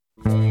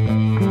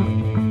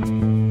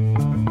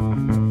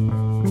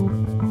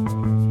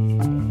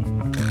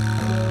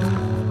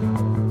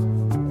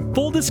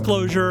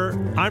disclosure,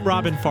 I'm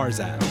Robin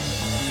Farzad.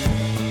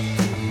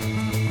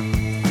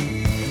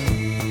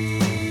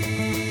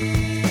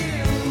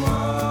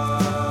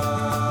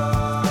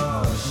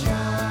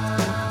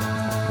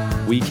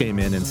 We came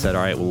in and said,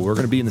 all right, well, we're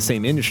going to be in the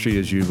same industry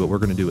as you, but we're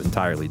going to do it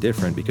entirely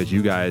different because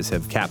you guys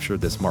have captured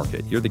this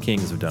market. You're the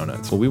kings of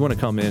donuts. Well, we want to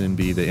come in and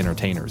be the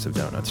entertainers of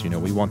donuts. You know,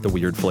 we want the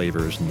weird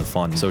flavors and the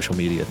fun social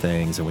media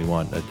things, and we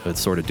want a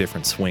sort of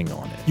different swing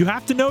on it. You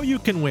have to know you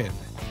can win.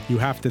 You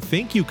have to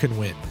think you can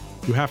win.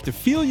 You have to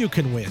feel you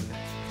can win.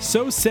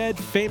 So said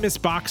famous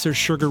boxer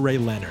Sugar Ray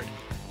Leonard.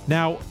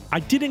 Now,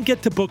 I didn't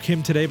get to book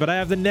him today, but I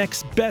have the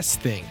next best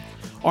thing.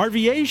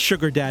 RVA's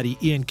sugar daddy,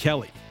 Ian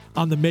Kelly,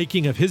 on the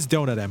making of his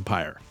donut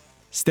empire.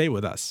 Stay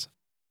with us.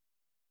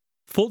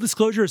 Full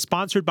disclosure is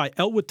sponsored by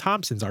Elwood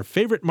Thompson's, our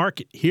favorite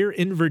market here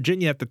in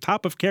Virginia at the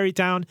top of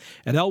Carytown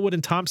at Elwood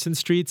and Thompson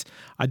Streets.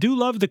 I do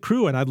love the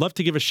crew, and I'd love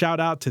to give a shout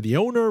out to the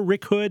owner,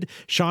 Rick Hood,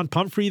 Sean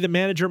Pumphrey, the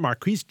manager,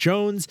 Marquise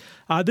Jones.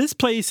 This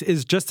place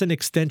is just an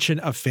extension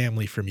of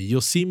family for me.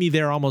 You'll see me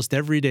there almost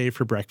every day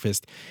for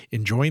breakfast,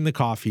 enjoying the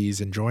coffees,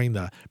 enjoying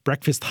the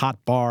breakfast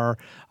hot bar,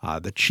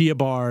 the chia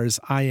bars.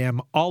 I am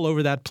all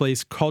over that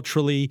place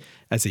culturally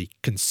as a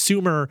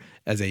consumer,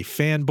 as a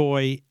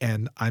fanboy,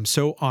 and I'm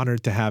so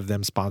honored to have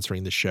them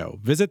sponsoring the show.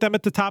 Visit them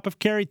at the top of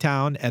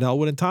Carytown at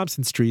Elwood and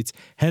Thompson Streets,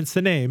 hence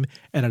the name,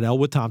 and at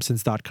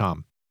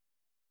elwoodthompsons.com.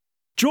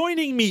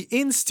 Joining me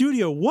in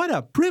studio, what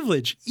a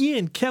privilege,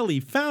 Ian Kelly,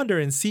 founder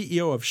and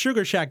CEO of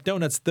Sugar Shack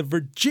Donuts, the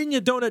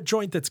Virginia donut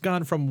joint that's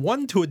gone from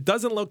 1 to a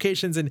dozen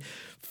locations in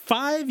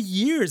 5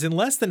 years, in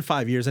less than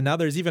 5 years, and now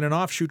there's even an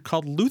offshoot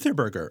called Luther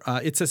Burger.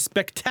 It's a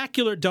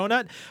spectacular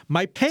donut.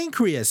 My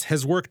pancreas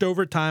has worked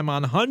overtime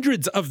on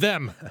hundreds of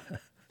them.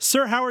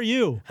 Sir, how are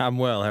you? I'm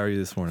well. How are you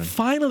this morning?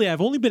 Finally,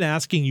 I've only been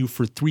asking you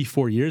for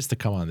 3-4 years to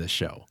come on this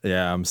show.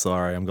 Yeah, I'm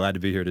sorry. I'm glad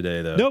to be here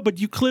today, though. No, but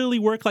you clearly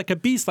work like a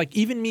beast. Like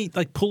even me,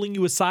 like pulling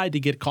you aside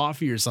to get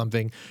coffee or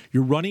something,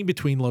 you're running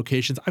between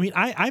locations. I mean,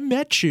 I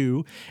met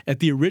you at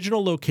the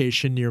original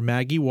location near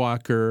Maggie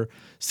Walker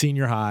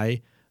Senior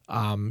High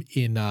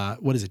in,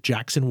 what is it,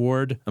 Jackson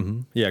Ward?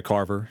 Mm-hmm. Yeah,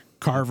 Carver.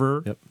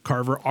 Yep.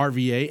 Carver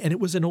RVA, and it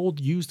was an old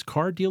used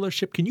car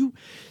dealership. Can you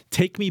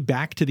take me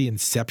back to the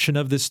inception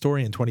of this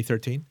story in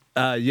 2013?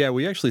 Yeah,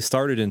 we actually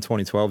started in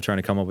 2012 trying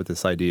to come up with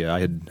this idea. I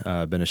had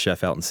been a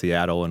chef out in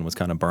Seattle and was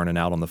kind of burning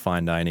out on the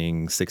fine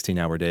dining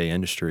 16-hour day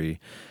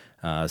industry.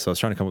 So I was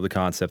trying to come up with a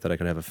concept that I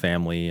could have a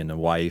family and a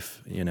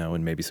wife, you know,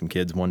 and maybe some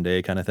kids one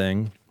day kind of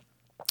thing.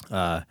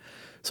 So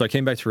I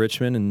came back to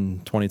Richmond in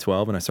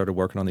 2012 and I started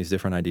working on these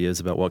different ideas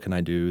about what can I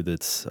do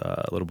that's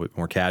a little bit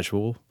more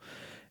casual.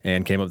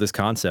 And came up with this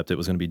concept. It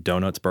was going to be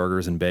donuts,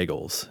 burgers, and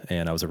bagels.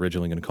 And I was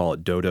originally going to call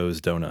it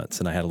Dodo's Donuts.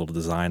 And I had a little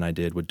design I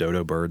did with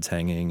dodo birds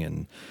hanging.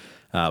 And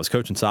I was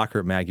coaching soccer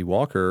at Maggie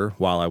Walker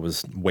while I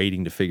was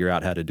waiting to figure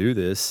out how to do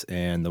this.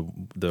 And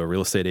the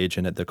real estate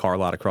agent at the car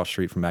lot across the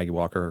street from Maggie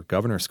Walker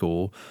Governor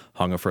School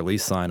hung a for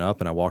lease sign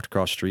up. And I walked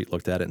across the street,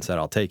 looked at it, and said,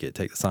 I'll take it.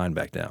 Take the sign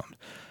back down.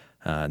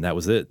 And that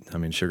was it. I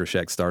mean, Sugar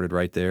Shack started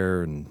right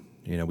there. And,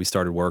 you know, we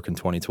started work in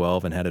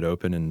 2012 and had it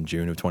open in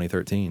June of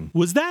 2013.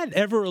 Was that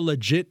ever a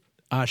legit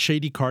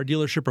shady car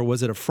dealership, or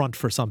was it a front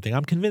for something?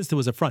 I'm convinced it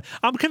was a front.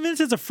 I'm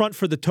convinced it's a front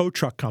for the tow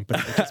truck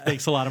company. It just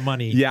makes a lot of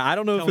money. Yeah, I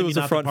don't know if it was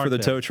a front for the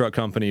tow truck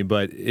company,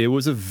 but it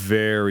was a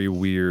very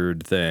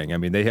weird thing. I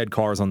mean, they had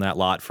cars on that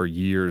lot for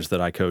years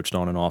that I coached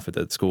on and off at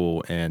that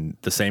school, and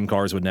the same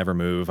cars would never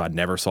move. I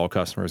never saw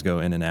customers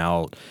go in and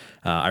out.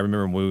 I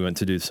remember when we went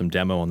to do some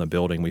demo on the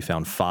building, we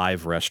found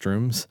 5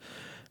 restrooms.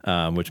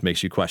 Which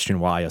makes you question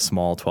why a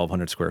small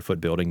 1,200 square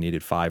foot building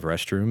needed 5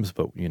 restrooms.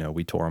 But, you know,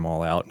 we tore them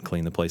all out and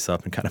cleaned the place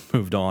up and kind of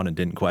moved on and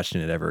didn't question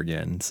it ever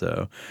again.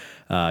 So,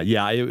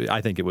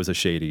 I think it was a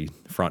shady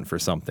front for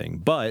something.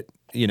 But,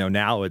 you know,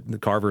 now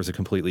Carver is a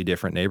completely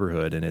different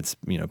neighborhood, and it's,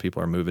 you know, people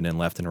are moving in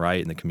left and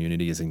right, and the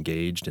community is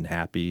engaged and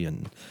happy,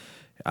 and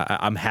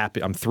I'm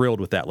happy. I'm thrilled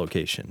with that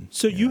location.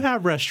 So you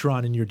have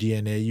restaurant in your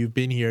DNA. You've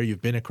been here.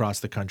 You've been across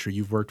the country.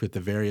 You've worked with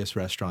the various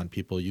restaurant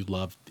people you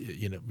loved.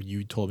 You know,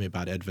 you told me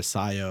about Ed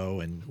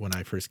Vasayo, and when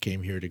I first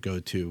came here to go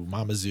to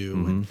Mama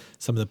Zoo and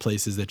some of the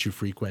places that you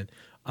frequent.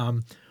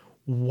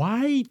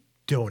 Why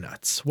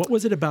donuts? What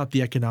was it about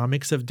the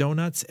economics of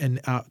donuts? And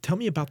tell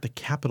me about the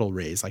capital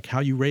raise, like how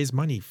you raise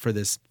money for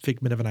this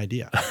figment of an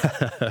idea.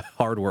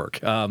 Hard work.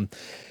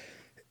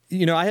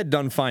 You know, I had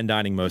done fine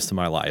dining most of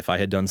my life. I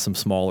had done some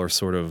smaller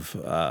sort of,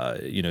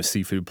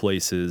 seafood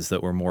places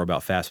that were more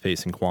about fast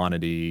pace and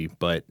quantity,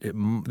 but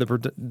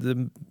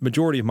the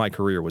majority of my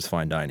career was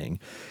fine dining.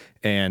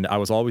 And I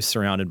was always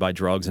surrounded by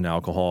drugs and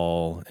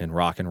alcohol and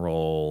rock and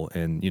roll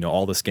and, you know,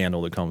 all the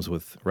scandal that comes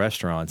with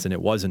restaurants. And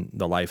it wasn't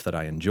the life that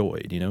I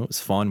enjoyed. You know, it was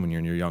fun when you're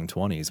in your young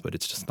 20s, but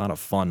it's just not a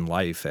fun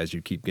life as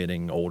you keep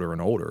getting older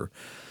and older.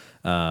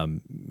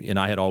 And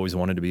I had always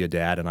wanted to be a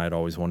dad, and I had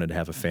always wanted to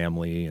have a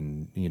family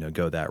and, you know,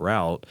 go that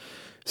route.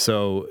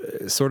 So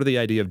sort of the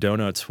idea of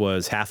donuts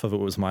was half of it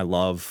was my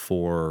love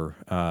for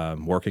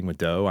working with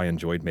dough. I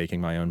enjoyed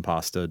making my own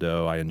pasta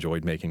dough. I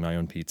enjoyed making my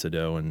own pizza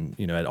dough. And,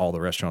 you know, at all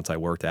the restaurants I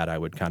worked at, I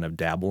would kind of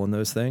dabble in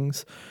those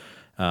things.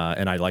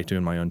 And I like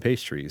doing my own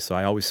pastries. So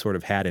I always sort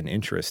of had an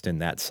interest in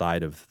that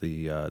side of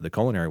the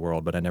culinary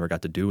world, but I never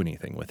got to do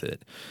anything with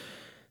it.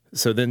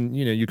 So then,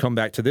 you come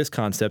back to this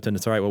concept and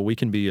it's all right, well, we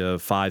can be a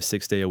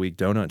 5-6 day a week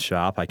donut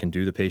shop. I can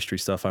do the pastry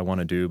stuff I want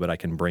to do, but I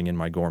can bring in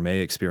my gourmet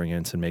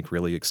experience and make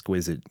really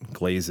exquisite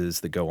glazes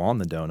that go on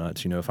the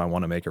donuts. If I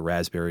want to make a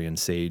raspberry and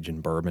sage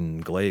and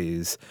bourbon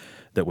glaze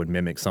that would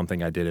mimic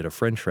something I did at a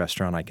French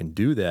restaurant, I can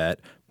do that,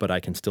 but I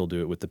can still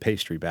do it with the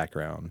pastry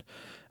background.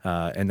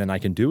 And then I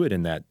can do it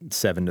in that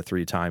 7 to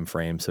 3 time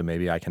frame. So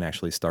maybe I can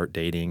actually start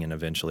dating and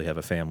eventually have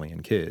a family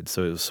and kids.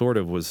 So it sort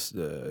of was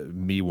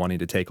me wanting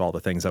to take all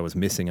the things I was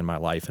missing in my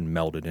life and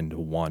meld it into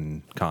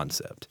one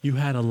concept. You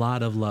had a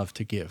lot of love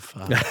to give,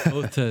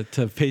 both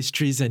to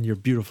pastries, and your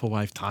beautiful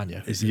wife,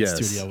 Tanya, is in the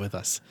studio with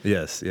us.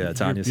 Yes, yeah,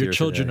 Tanya's your here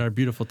children today. Are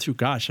beautiful too.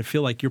 Gosh, I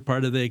feel like you're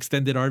part of the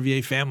extended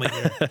RVA family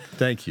here.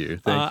 Thank you.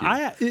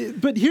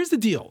 But here's the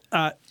deal.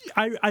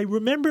 I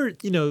remember,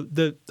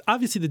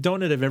 obviously the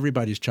donut of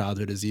everybody's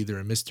childhood is either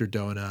a Mr.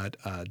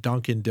 Donut,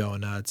 Dunkin'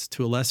 Donuts,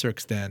 to a lesser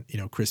extent,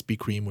 Krispy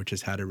Kreme, which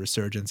has had a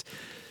resurgence.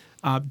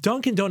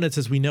 Dunkin' Donuts,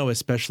 as we know,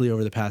 especially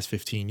over the past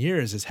 15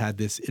 years, has had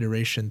this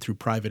iteration through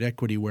private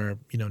equity where,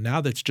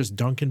 now that's just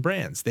Dunkin'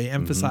 brands. They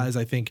emphasize,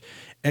 I think,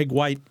 egg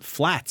white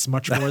flats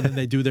much more than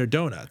they do their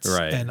donuts,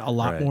 and a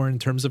lot more in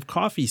terms of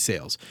coffee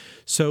sales.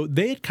 So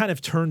they had kind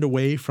of turned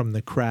away from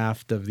the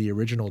craft of the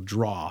original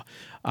draw.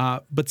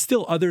 But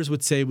still, others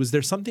would say, was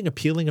there something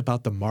appealing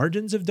about the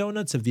margins of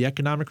donuts, of the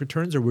economic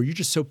returns, or were you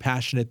just so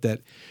passionate that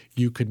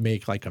you could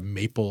make like a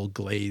maple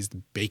glazed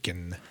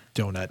bacon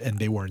donut and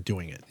they weren't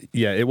doing it?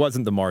 Yeah, it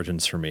wasn't the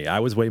margins for me. I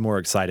was way more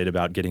excited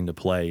about getting to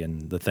play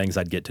and the things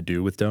I'd get to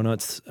do with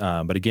donuts.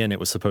 But again, it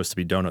was supposed to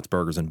be donuts,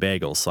 burgers, and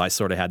bagels. So I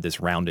sort of had this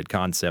rounded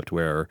concept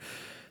where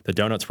the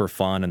donuts were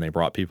fun and they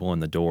brought people in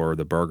the door.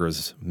 The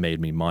burgers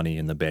made me money,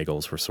 and the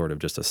bagels were sort of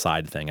just a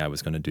side thing I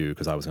was going to do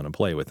because I was going to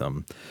play with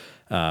them.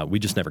 We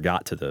just never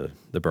got to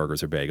the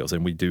burgers or bagels,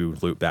 and we do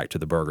loop back to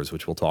the burgers,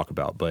 which we'll talk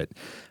about. But,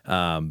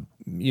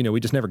 we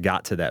just never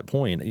got to that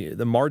point.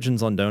 The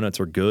margins on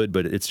donuts are good,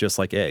 but it's just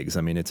like eggs.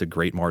 I mean, it's a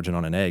great margin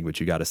on an egg, but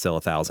you got to sell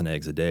 1,000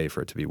 eggs a day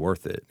for it to be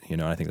worth it.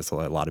 I think that's a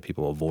lot of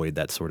people avoid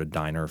that sort of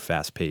diner,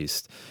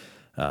 fast-paced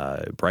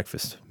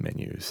breakfast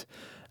menus.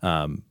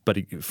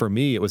 But for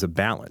me, it was a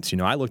balance.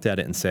 I looked at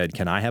it and said,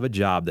 can I have a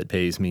job that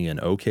pays me an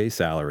okay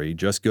salary,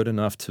 just good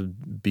enough to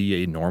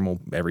be a normal,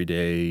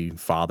 everyday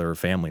father,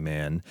 family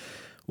man,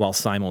 while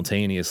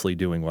simultaneously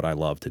doing what I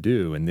love to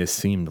do? And this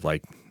seemed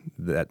like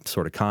that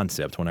sort of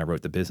concept. When I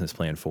wrote the business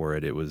plan for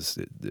it, it was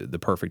the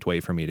perfect way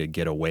for me to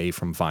get away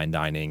from fine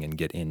dining and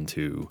get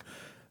into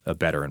a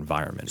better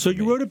environment. So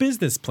you wrote a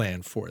business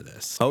plan for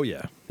this. Oh,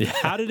 yeah.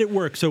 How did it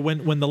work? So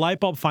when the light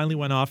bulb finally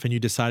went off and you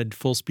decided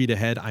full speed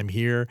ahead, I'm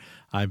here,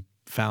 I've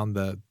found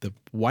the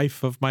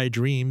wife of my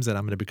dreams and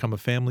I'm going to become a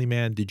family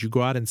man, did you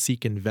go out and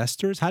seek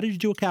investors? How did you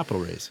do a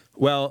capital raise?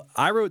 Well,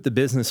 I wrote the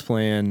business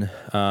plan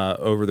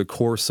over the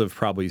course of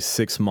probably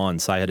 6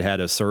 months. I had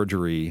a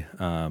surgery,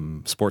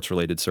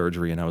 sports-related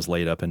surgery, and I was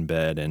laid up in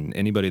bed. And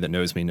anybody that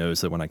knows me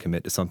knows that when I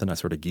commit to something, I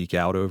sort of geek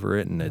out over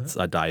it, and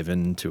I dive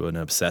into an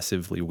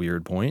obsessively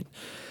weird point.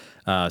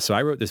 So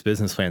I wrote this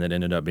business plan that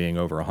ended up being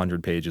over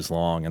 100 pages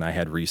long, and I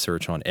had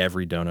research on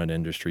every donut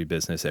industry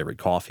business, every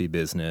coffee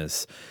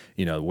business,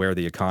 where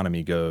the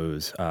economy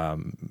goes,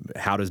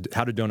 how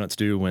do donuts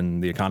do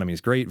when the economy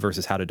is great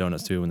versus how do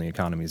donuts do when the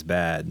economy is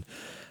bad.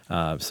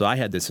 So I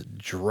had this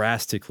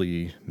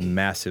drastically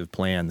massive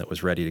plan that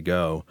was ready to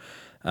go.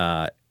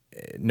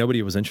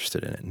 Nobody was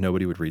interested in it.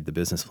 Nobody would read the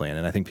business plan.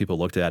 And I think people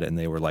looked at it and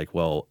they were like,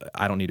 well,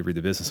 I don't need to read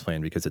the business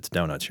plan because it's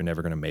donuts. You're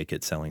never going to make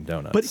it selling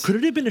donuts. But could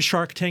it have been a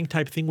Shark Tank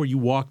type thing where you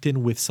walked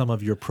in with some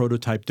of your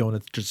prototype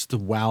donuts just to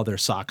wow their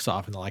socks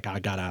off and they're like,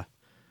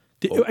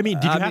 did you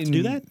have to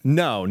do that?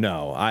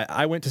 No.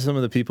 I went to some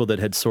of the people that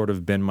had sort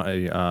of been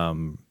my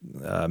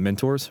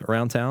mentors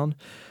around town.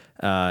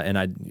 And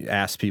I'd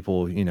ask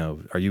people,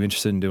 are you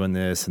interested in doing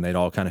this? And they'd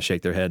all kind of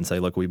shake their head and say,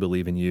 look, we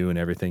believe in you and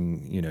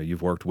everything.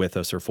 You've worked with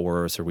us or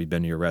for us, or we've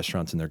been to your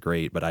restaurants and they're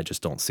great, but I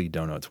just don't see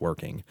donuts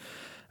working.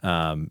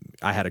 I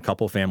had a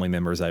couple family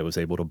members I was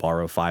able to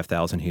borrow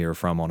 $5,000 here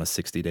from on a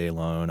 60-day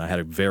loan. I had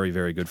a very,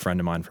 very good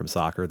friend of mine from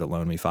soccer that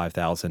loaned me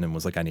 $5,000 and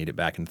was like, I need it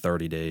back in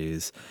 30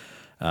 days.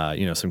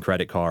 Some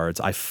credit cards.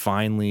 I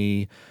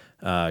finally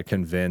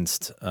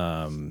convinced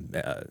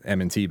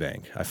M&T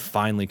Bank. I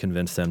finally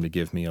convinced them to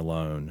give me a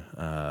loan,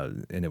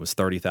 and it was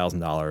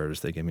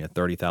 $30,000. They gave me a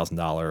 $30,000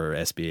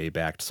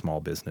 SBA-backed small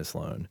business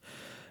loan.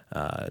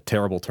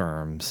 Terrible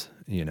terms,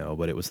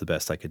 but it was the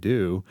best I could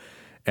do.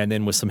 And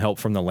then with some help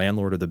from the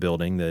landlord of the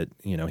building that,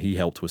 he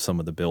helped with some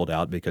of the build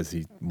out because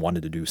he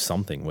wanted to do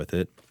something with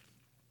it.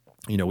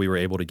 We were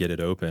able to get it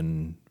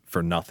open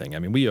for nothing. I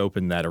mean, we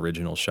opened that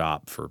original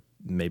shop for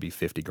maybe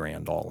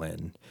 $50,000 all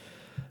in.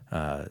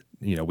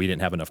 We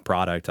didn't have enough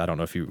product. I don't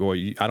know if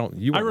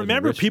I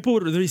remember people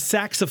would, there'd be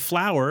sacks of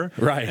flour,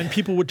 right? And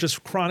people would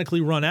just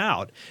chronically run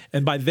out.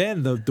 And by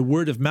then, the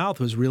word of mouth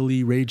was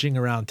really raging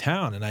around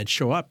town. And I'd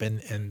show up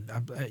and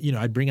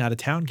I'd bring out of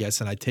town guests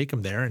and I'd take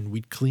them there and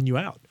we'd clean you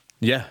out.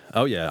 Yeah.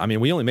 Oh, yeah. I mean,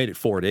 we only made it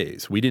 4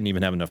 days. We didn't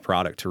even have enough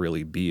product to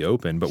really be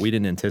open, but we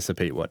didn't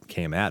anticipate what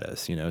came at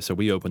us, you know. So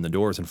we opened the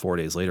doors, and 4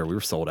 days later, we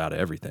were sold out of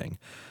everything.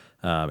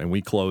 And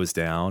we closed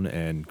down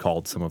and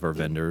called some of our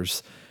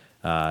vendors.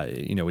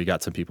 You know, we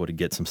got some people to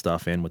get some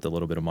stuff in with the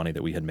little bit of money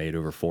that we had made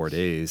over 4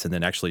 days. And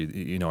then actually,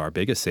 you know, our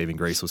biggest saving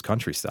grace was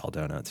Country Style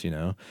Donuts, you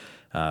know.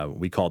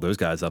 We called those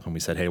guys up and we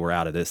said, hey, we're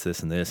out of this,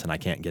 and this, and I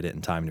can't get it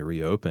in time to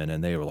reopen.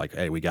 And they were like,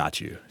 hey, we got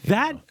you.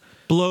 That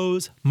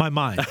blows my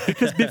mind,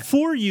 because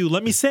before you,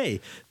 let me say,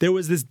 there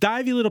was this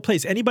divey little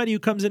place. Anybody who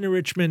comes into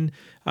Richmond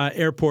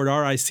Airport,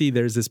 RIC,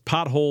 there's this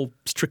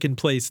pothole-stricken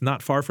place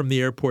not far from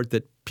the airport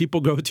that people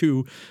go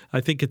to.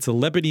 I think it's a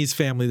Lebanese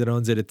family that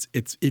owns it.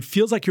 It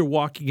feels like you're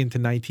walking into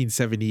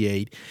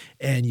 1978,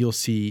 and you'll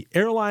see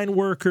airline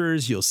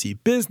workers, you'll see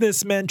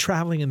businessmen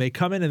traveling, and they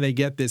come in and they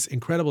get this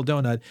incredible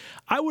donut.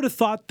 I would have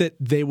thought that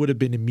they would have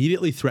been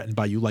immediately threatened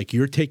by you, like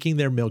you're taking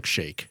their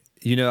milkshake.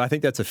 You know, I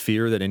think that's a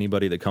fear that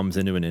anybody that comes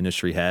into an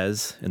industry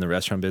has in the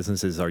restaurant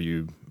business is, are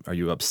you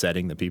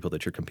upsetting the people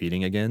that you're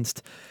competing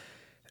against?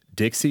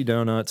 Dixie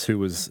Donuts, who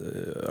was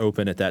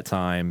open at that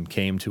time,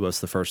 came to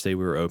us the first day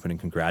we were open and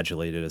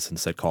congratulated us and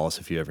said, call us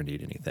if you ever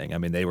need anything. I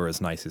mean, they were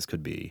as nice as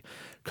could be.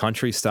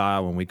 Country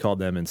Style, when we called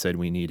them and said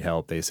we need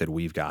help, they said,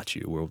 we've got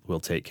you. We'll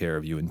take care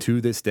of you. And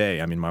to this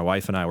day, I mean, my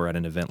wife and I were at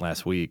an event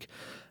last week,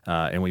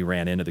 and we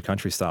ran into the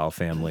Country Style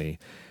family,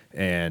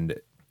 and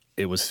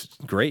it was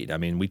great. I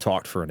mean, we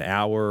talked for an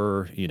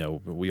hour. You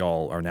know, we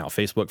all are now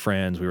Facebook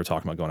friends. We were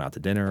talking about going out to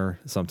dinner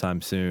sometime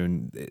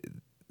soon.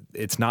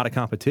 It's not a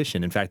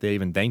competition. In fact, they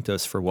even thanked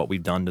us for what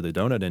we've done to the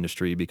donut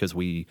industry, because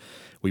we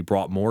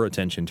brought more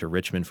attention to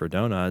Richmond for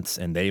donuts,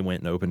 and they went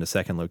and opened a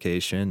second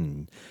location.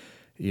 And,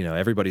 you know,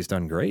 everybody's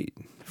done great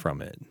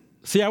from it.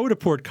 See, I would have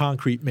poured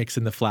concrete mix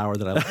in the flour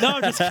that I like. No,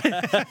 I'm just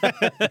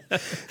kidding.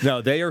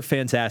 No, they are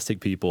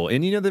fantastic people.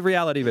 And, you know, the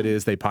reality of it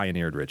is they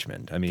pioneered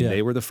Richmond. I mean,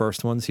 They were the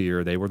first ones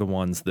here. They were the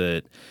ones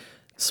that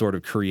sort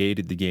of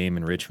created the game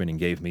in Richmond and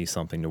gave me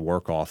something to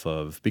work off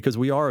of, because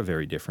we are a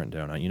very different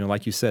donut. You know,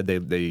 like you said,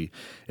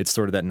 it's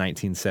sort of that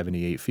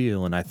 1978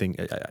 feel. And I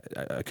think,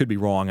 I could be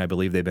wrong, I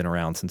believe they've been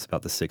around since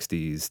about the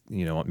 60s,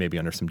 you know, maybe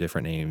under some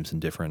different names and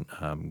different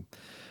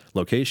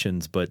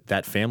locations, but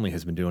that family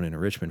has been doing it in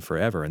Richmond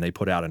forever, and they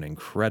put out an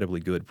incredibly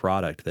good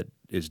product that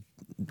is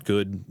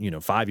good. You know,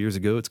 5 years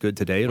ago, it's good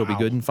today. It'll be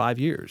good in 5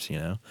 years. You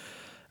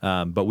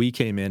know, but we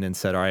came in and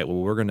said, all right, well,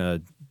 we're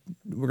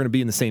gonna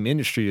be in the same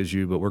industry as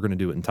you, but we're gonna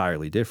do it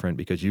entirely different,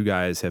 because you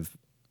guys have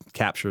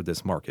captured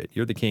this market.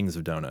 You're the kings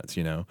of donuts.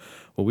 You know,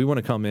 well, we want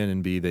to come in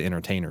and be the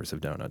entertainers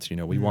of donuts. You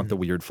know, we want the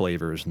weird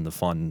flavors and the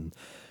fun,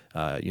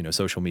 you know,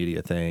 social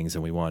media things,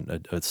 and we want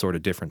a sort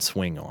of different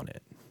swing on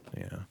it.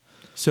 You know.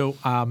 So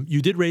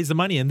you did raise the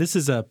money, and this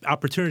is an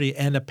opportunity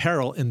and a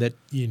peril in that,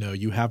 you know,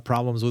 you have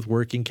problems with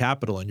working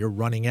capital and you're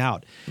running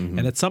out. Mm-hmm.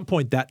 And at some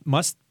point that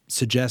must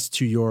suggest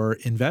to your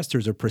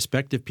investors or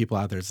prospective people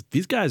out there,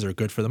 these guys are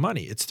good for the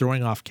money. It's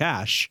throwing off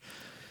cash,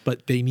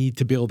 but they need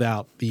to build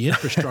out the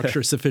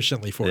infrastructure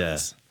sufficiently for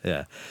this.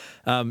 Yeah.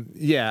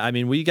 Yeah, I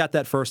mean, we got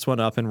that first one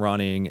up and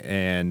running,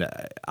 and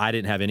I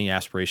didn't have any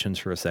aspirations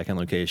for a second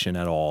location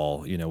at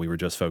all. You know, we were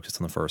just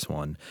focused on the first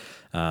one.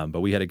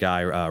 But we had a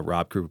guy,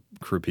 Rob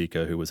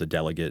Krupika, who was a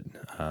delegate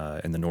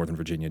in the Northern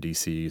Virginia,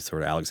 D.C.,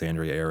 sort of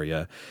Alexandria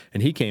area,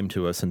 and he came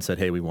to us and said,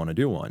 hey, we want to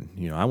do one.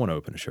 You know, I want to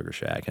open a Sugar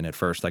Shack. And at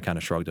first I kind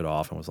of shrugged it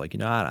off and was like, you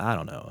know, I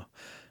don't know.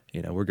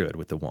 You know, we're good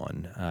with the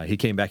one. He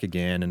came back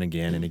again and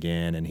again and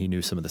again, and he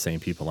knew some of the same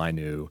people I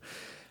knew.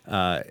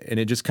 And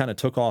it just kind of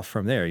took off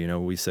from there. You know,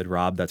 we said,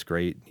 Rob, that's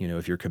great. You know,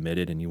 if you're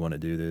committed and you want to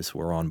do this,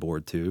 we're on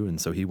board too. And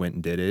so he went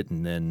and did it.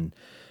 And then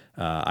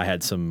I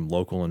had some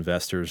local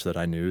investors that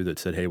I knew that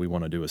said, hey, we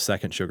want to do a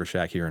second Sugar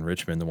Shack here in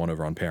Richmond, the one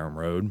over on Parham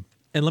Road.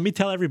 And let me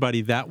tell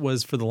everybody, that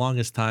was for the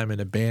longest time an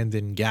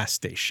abandoned gas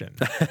station.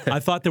 I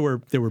thought there were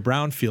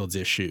brownfields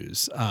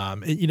issues.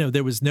 You know,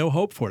 there was no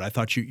hope for it. I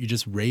thought you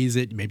just raise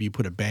it, maybe you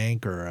put a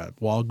bank or a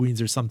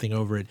Walgreens or something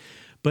over it.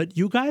 But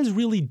you guys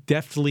really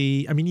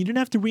deftly, I mean, you didn't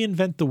have to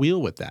reinvent the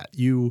wheel with that.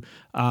 You,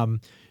 I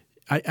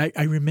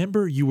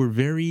remember you were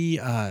very,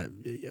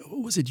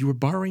 what was it? You were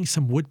borrowing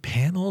some wood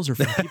panels or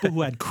from people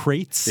who had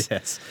crates?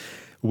 Yes.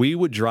 We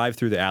would drive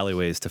through the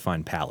alleyways to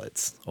find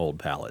pallets, old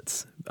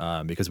pallets,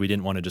 because we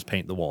didn't want to just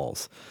paint the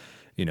walls.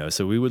 You know,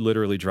 so we would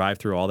literally drive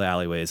through all the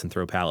alleyways and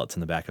throw pallets in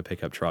the back of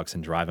pickup trucks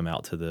and drive them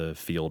out to the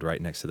field right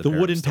next to the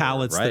wooden store,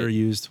 pallets right? that are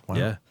used. Wow.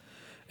 Yeah.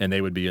 And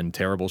they would be in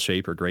terrible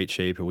shape or great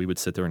shape, and we would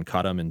sit there and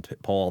cut them and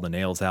pull all the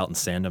nails out and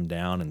sand them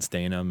down and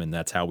stain them, and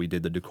that's how we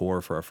did the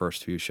decor for our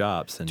first few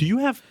shops. And do you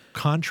have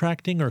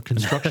contracting or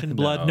construction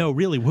blood? No,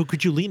 really. Who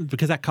could you lean?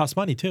 Because that costs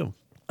money too.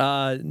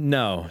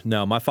 No.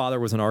 My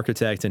father was an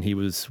architect, and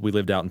we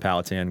lived out in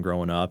Powhatan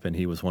growing up, and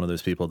he was one of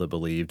those people that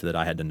believed that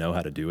I had to know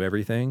how to do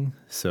everything.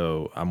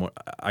 So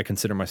I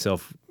consider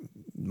myself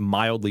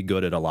mildly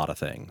good at a lot of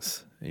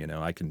things. You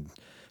know, I can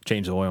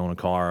change the oil in a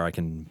car. I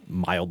can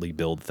mildly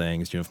build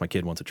things. You know, if my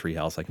kid wants a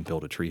treehouse, I can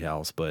build a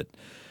treehouse, but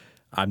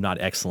I'm not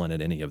excellent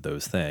at any of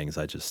those things.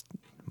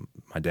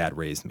 My dad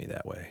raised me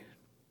that way.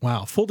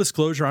 Wow. Full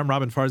disclosure, I'm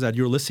Robin Farzad.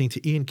 You're listening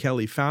to Ian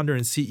Kelly, founder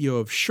and CEO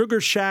of Sugar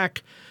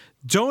Shack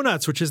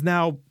Donuts, which is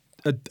now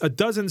a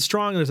dozen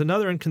strong. There's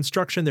another in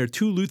construction. There are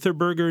 2 Luther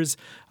Burgers.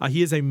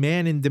 He is a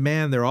man in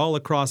demand. They're all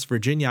across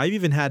Virginia. I've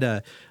even had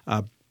a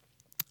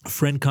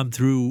friend come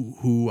through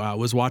who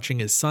was watching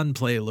his son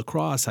play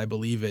lacrosse, I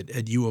believe,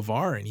 at U of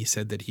R, and he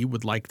said that he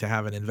would like to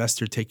have an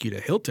investor take you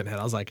to Hilton Head.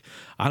 I was like,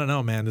 I don't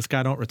know, man. This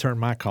guy don't return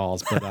my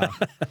calls, but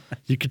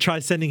you could try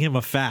sending him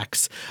a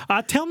fax.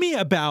 Tell me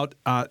about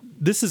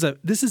this is a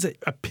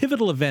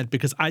pivotal event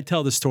because I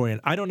tell the story,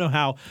 and I don't know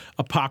how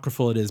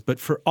apocryphal it is, but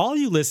for all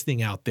you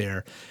listening out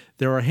there,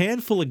 there are a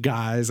handful of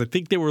guys, I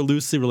think they were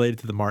loosely related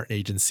to the Martin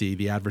Agency,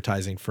 the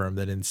advertising firm,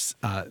 that in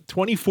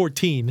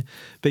 2014,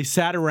 they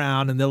sat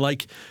around and they're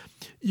like,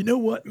 you know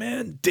what,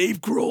 man?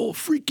 Dave Grohl,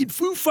 freaking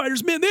Foo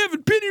Fighters, man, they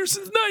haven't been here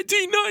since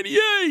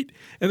 1998.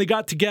 And they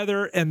got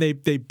together and they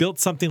built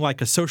something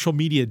like a social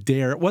media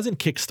dare. It wasn't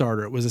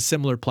Kickstarter. It was a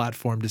similar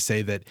platform to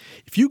say that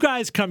if you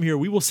guys come here,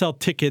 we will sell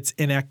tickets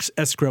in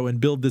escrow and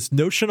build this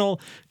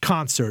notional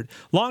concert.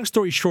 Long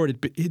story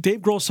short,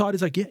 Dave Grohl saw it.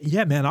 He's like,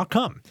 yeah, man, I'll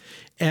come.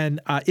 And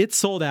it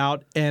sold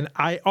out. And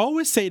I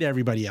always say to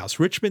everybody else,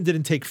 Richmond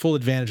didn't take full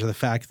advantage of the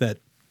fact that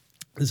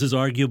this is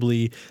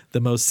arguably the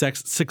most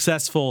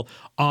successful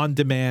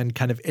on-demand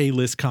kind of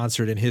A-list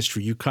concert in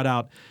history. You cut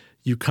out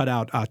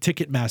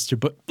Ticketmaster.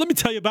 But let me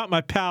tell you about my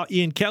pal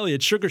Ian Kelly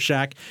at Sugar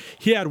Shack.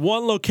 He had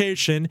one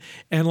location,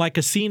 and like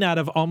a scene out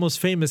of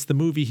Almost Famous, the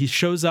movie, he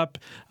shows up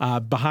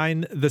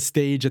behind the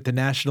stage at the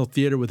National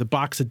Theater with a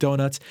box of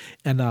donuts,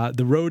 and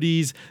the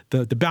roadies,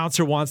 the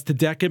bouncer wants to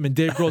deck him, and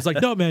Dave Grohl's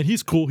like, no, man,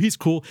 he's cool,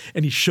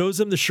 and he shows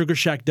him the Sugar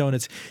Shack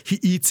donuts. He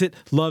eats it,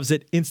 loves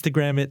it,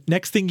 Instagram it.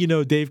 Next thing you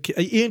know,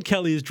 Ian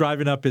Kelly is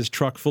driving up his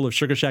truck full of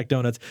Sugar Shack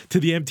donuts to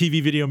the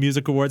MTV Video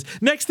Music Awards.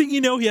 Next thing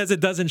you know, he has a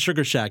dozen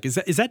Sugar Shack. Is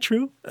that true?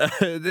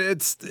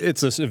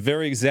 It's a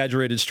very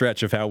exaggerated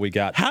stretch of how we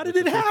got. How did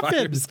it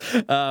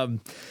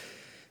happen?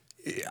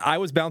 I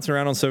was bouncing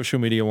around on social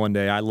media one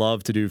day. I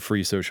love to do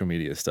free social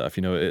media stuff.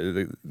 You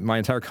know, my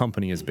entire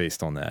company is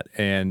based on that.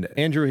 And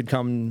Andrew had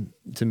come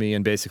to me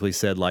and basically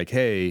said, like,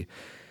 hey,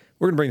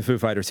 we're going to bring the Foo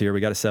Fighters here. We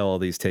got to sell all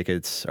these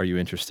tickets. Are you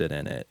interested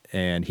in it?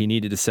 And he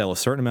needed to sell a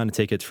certain amount of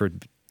tickets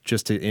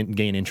just to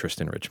gain interest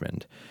in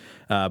Richmond.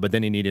 But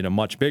then he needed a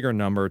much bigger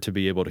number to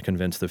be able to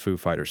convince the Foo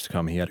Fighters to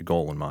come. He had a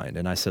goal in mind.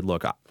 And I said,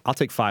 look, I'll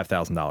take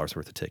 $5,000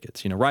 worth of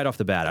tickets. You know, right off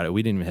the bat,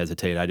 we didn't even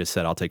hesitate. I just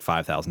said, I'll take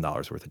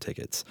 $5,000 worth of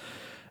tickets,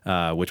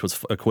 which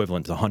was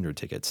equivalent to 100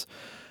 tickets.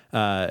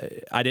 I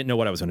didn't know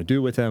what I was going to do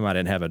with them. I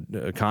didn't have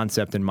a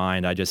concept in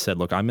mind. I just said,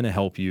 look, I'm going to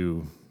help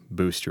you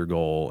boost your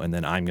goal, and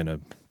then I'm going to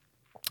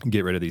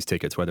get rid of these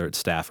tickets, whether it's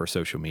staff or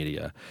social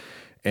media.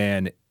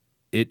 And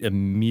it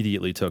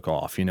immediately took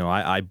off. You know,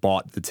 I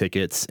bought the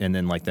tickets, and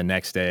then like the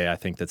next day, I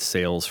think that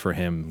sales for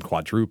him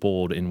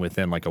quadrupled, and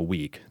within like a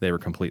week, they were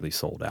completely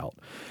sold out.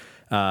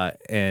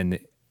 And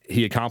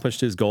he accomplished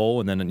his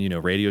goal, and then, you know,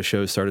 radio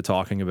shows started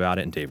talking about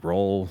it, and Dave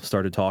Grohl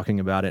started talking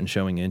about it and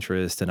showing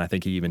interest. And I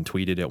think he even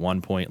tweeted at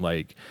one point,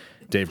 like,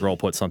 Dave Grohl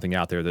put something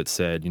out there that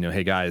said, you know,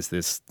 hey guys,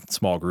 this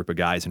small group of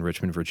guys in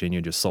Richmond, Virginia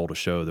just sold a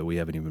show that we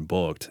haven't even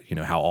booked. You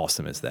know, how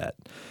awesome is that?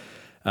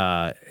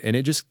 And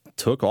it just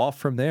took off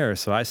from there.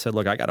 So I said,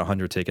 look, I got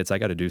 100 tickets. I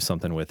got to do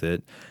something with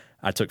it.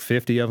 I took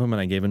 50 of them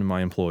and I gave them to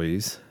my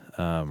employees.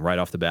 Right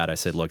off the bat, I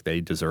said, look,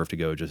 they deserve to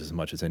go just as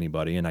much as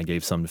anybody. And I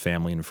gave some to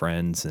family and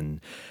friends.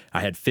 And I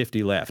had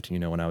 50 left, you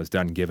know, when I was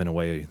done giving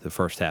away the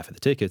first half of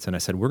the tickets. And I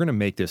said, we're going to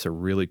make this a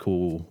really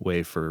cool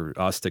way for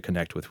us to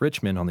connect with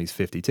Richmond on these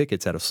 50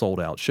 tickets at a sold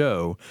out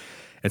show.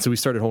 And so we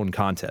started holding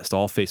contests,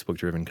 all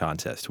Facebook-driven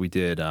contests. We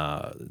did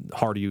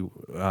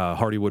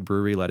Hardywood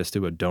Brewery let us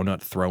do a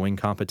donut throwing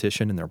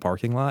competition in their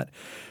parking lot,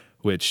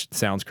 which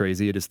sounds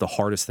crazy. It is the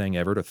hardest thing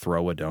ever to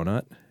throw a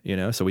donut, you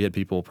know? So we had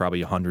people,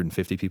 probably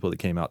 150 people that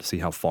came out to see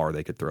how far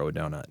they could throw a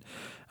donut.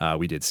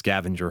 We did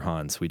scavenger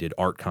hunts. We did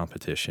art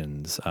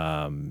competitions.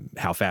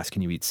 How fast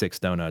can you eat 6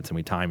 donuts? And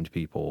we timed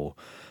people.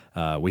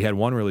 We had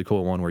one really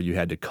cool one where you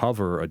had to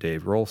cover a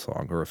Dave Grohl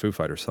song or a Foo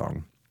Fighters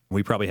song.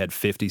 We probably had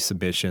 50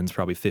 submissions,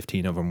 probably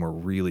 15 of them were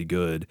really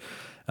good.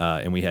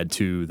 And we had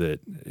 2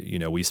 that, you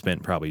know, we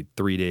spent probably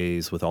 3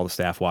 days with all the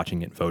staff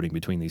watching it, voting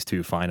between these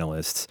 2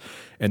 finalists.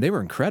 And they were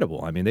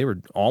incredible. I mean, they were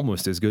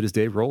almost as good as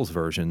Dave Grohl's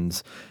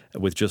versions,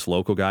 with just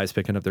local guys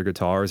picking up their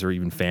guitars, or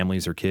even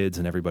families or kids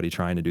and everybody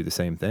trying to do the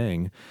same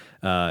thing.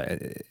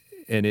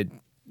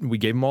 We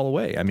gave them all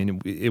away. I mean,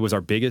 it was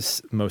our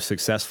biggest, most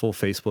successful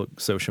Facebook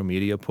social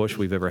media push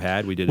we've ever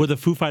had. Were the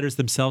Foo Fighters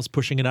themselves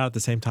pushing it out at the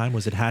same time?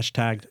 Was it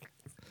hashtagged?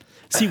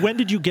 See, when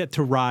did you get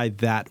to ride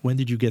that? When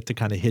did you get to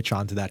kind of hitch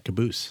onto that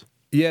caboose?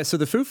 Yeah, so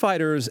the Foo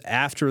Fighters,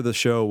 after the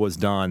show was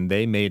done,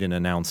 they made an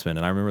announcement.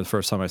 And I remember the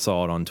first time I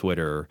saw it on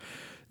Twitter,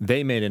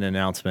 they made an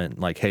announcement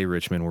like, hey,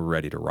 Richmond, we're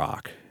ready to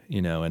rock.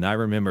 You know, and I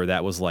remember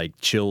that was like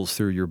chills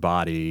through your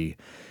body.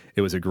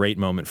 It was a great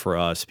moment for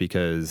us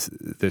because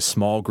this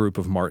small group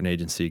of Martin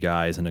Agency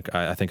guys, and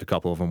I think a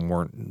couple of them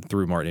weren't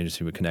through Martin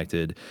Agency but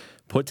connected,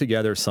 put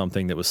together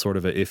something that was sort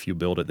of a if you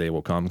build it, they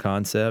will come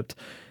concept.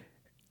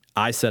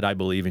 I said, I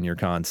believe in your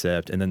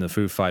concept. And then the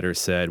Foo Fighters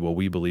said, well,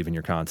 we believe in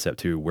your concept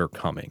too. We're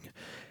coming.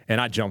 And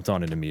I jumped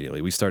on it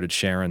immediately. We started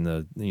sharing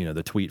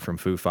the tweet from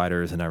Foo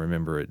Fighters, and I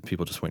remember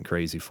people just went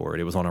crazy for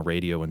it. It was on a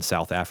radio in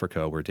South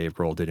Africa where Dave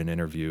Grohl did an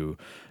interview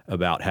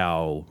about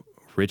how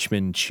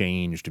Richmond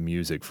changed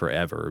music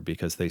forever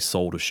because they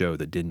sold a show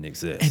that didn't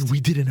exist. And we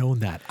didn't own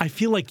that. I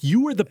feel like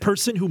you were the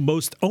person who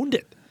most owned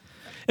it.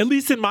 At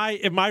least in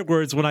my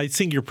words, when I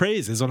sing your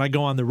praises, when I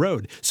go on the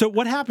road. So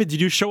what happened?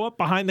 Did you show up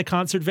behind the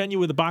concert venue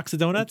with a box of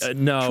donuts?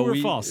 No. True or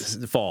false?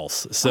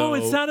 False. So,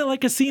 it sounded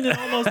like a scene in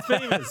Almost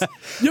Famous.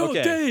 Yo,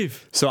 okay.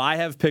 Dave. So I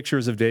have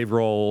pictures of Dave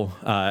Grohl,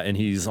 and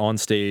he's on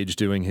stage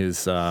doing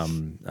his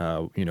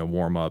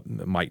warm-up,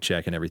 mic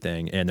check and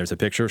everything. And there's a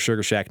picture of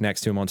Sugar Shack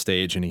next to him on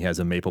stage, and he has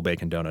a maple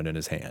bacon donut in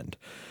his hand.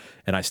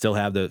 And I still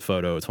have the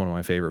photo. It's one of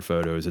my favorite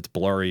photos. It's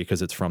blurry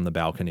because it's from the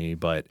balcony,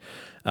 but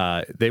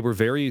they were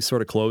very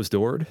sort of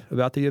closed-doored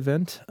about the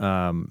event.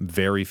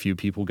 Very few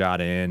people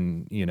got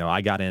in. I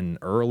got in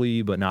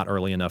early, but not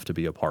early enough to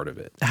be a part of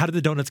it. How did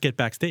the donuts get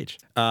backstage?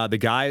 The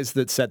guys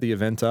that set the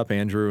event up,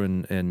 Andrew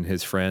and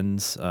his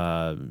friends,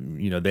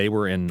 they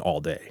were in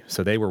all day.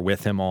 So they were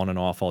with him on and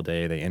off all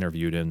day. They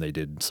interviewed him. They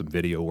did some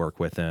video work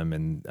with him,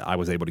 and I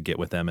was able to get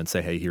with them and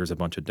say, hey, here's a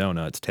bunch of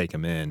donuts. Take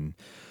them in.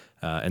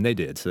 And they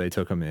did. So they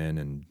took him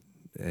in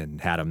and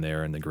had him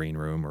there in the green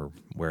room or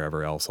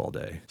wherever else all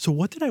day. So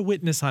what did I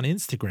witness on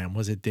Instagram?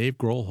 Was it Dave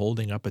Grohl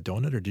holding up a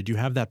donut, or did you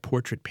have that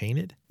portrait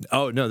painted?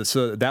 Oh, no.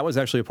 So that was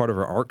actually a part of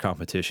our art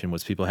competition,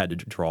 was people had to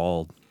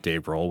draw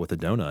Dave Grohl with a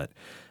donut.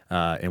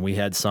 And we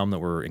had some that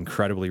were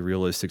incredibly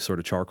realistic sort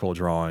of charcoal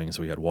drawings.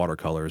 We had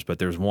watercolors, but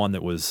there's one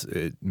that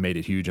it made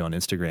it huge on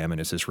Instagram, and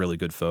it's this really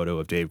good photo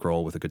of Dave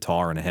Grohl with a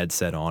guitar and a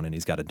headset on, and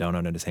he's got a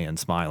donut in his hand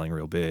smiling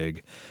real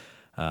big.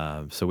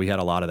 So we had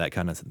a lot of that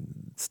kind of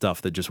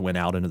stuff that just went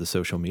out into the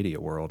social media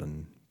world,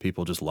 and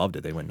people just loved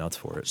it. They went nuts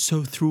for it.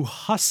 So through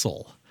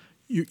hustle,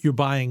 you're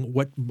buying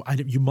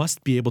you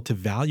must be able to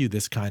value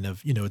this kind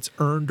of, it's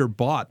earned or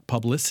bought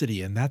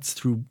publicity, and that's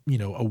through,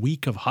 a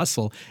week of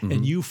hustle,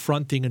 and you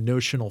fronting a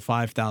notional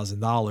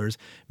 $5,000,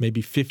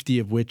 maybe 50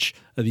 of which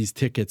of these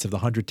tickets, of the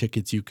 100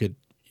 tickets you could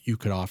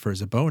offer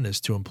as a bonus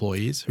to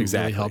employees who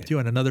really helped you,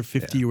 and another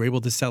 50 you were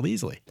able to sell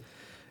easily.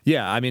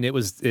 Yeah, I mean,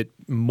 it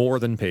more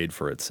than paid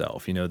for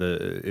itself.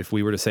 If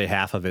we were to say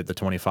half of it, the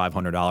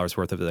 $2,500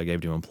 worth of it I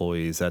gave to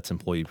employees, that's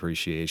employee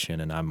appreciation,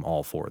 and I'm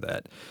all for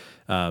that.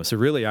 So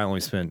really, I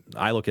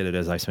look at it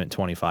as I spent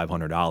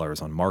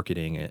 $2,500 on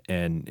marketing,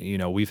 and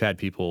we've had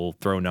people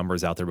throw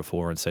numbers out there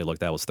before and say, look,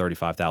 that was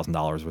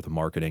 $35,000 worth of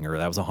marketing, or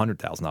that was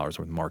 $100,000 worth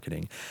of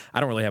marketing. I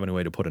don't really have any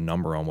way to put a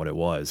number on what it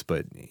was,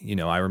 but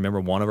I remember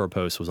one of our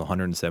posts was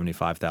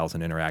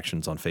 175,000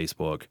 interactions on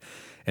Facebook,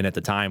 and at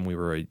the time we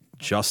were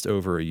just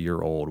over a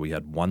year old. We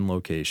had one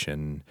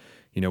location.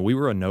 We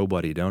were a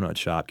nobody donut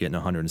shop getting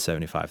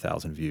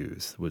 175,000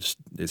 views, which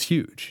is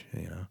huge.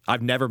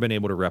 I've never been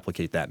able to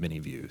replicate that many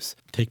views.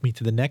 Take me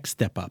to the next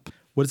step up.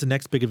 What is the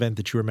next big event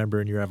that you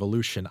remember in your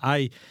evolution?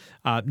 I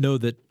know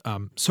that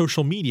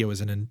social media was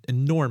an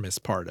enormous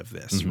part of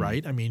this,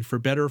 right? I mean, for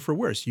better or for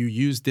worse, you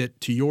used it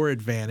to your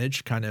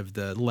advantage, kind of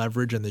the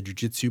leverage and the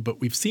jiu-jitsu, but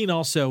we've seen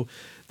also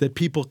that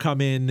people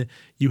come in,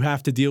 you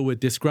have to deal with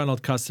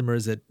disgruntled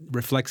customers that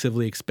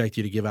reflexively expect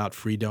you to give out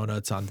free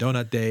donuts on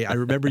donut day. I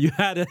remember you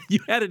had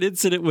an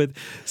incident with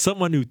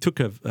someone who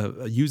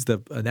used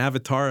an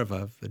avatar of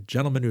a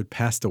gentleman who had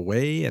passed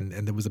away, and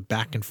there was a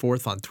back and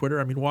forth on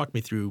Twitter. I mean, walk me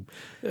through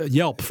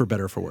Yelp, for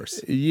better or for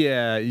worse.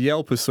 Yeah,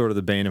 Yelp is sort of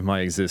the bane of my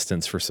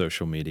existence for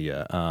social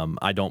media.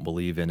 I don't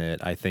believe in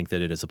it. I think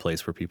that it is a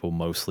place where people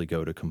mostly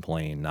go to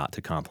complain, not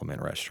to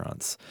compliment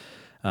restaurants.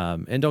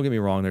 And don't get me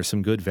wrong, there's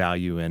some good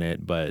value in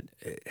it, but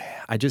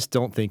I just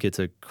don't think it's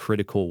a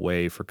critical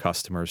way for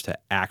customers to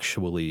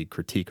actually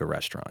critique a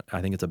restaurant.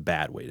 I think it's a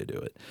bad way to do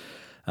it.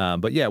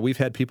 But yeah, we've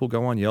had people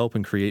go on Yelp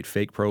and create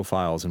fake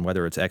profiles, and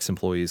whether it's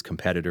ex-employees,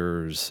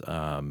 competitors,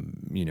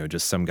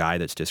 just some guy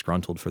that's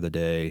disgruntled for the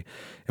day.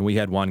 And we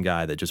had one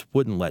guy that just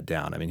wouldn't let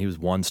down. I mean, he was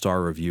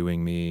 1-star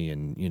reviewing me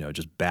and,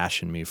 just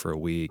bashing me for a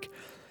week.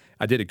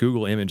 I did a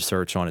Google image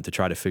search on it to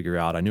try to figure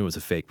out. I knew it was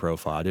a fake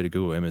profile. I did a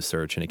Google image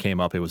search, and it came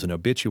up. It was an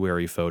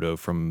obituary photo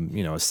from,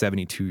 a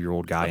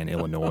 72-year-old guy in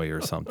Illinois or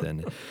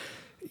something.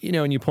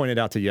 And you point it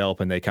out to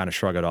Yelp, and they kind of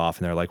shrug it off,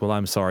 and they're like, well,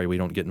 I'm sorry, we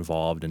don't get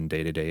involved in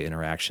day-to-day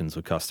interactions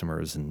with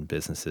customers and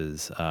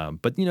businesses.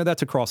 But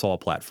that's across all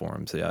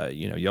platforms.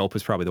 Yelp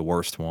is probably the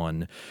worst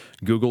one.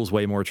 Google's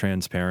way more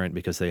transparent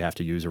because they have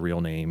to use a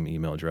real name,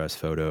 email address,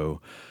 photo.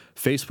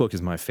 Facebook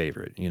is my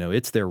favorite.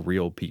 It's their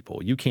real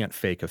people. You can't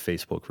fake a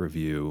Facebook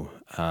review.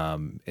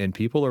 And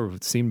people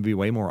seem to be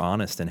way more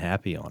honest and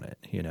happy on it.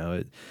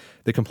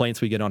 The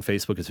complaints we get on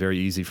Facebook, is very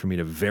easy for me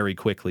to very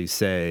quickly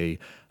say,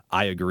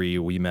 I agree,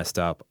 we messed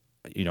up.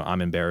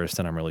 I'm embarrassed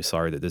and I'm really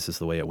sorry that this is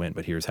the way it went,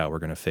 but here's how we're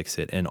going to fix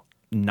it. And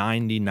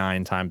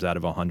 99 times out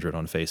of 100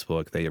 on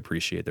Facebook, they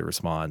appreciate the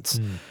response,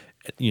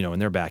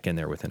 and they're back in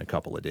there within a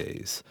couple of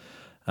days.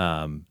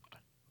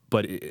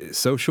 But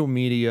social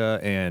media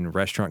and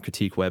restaurant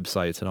critique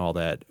websites and all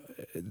that,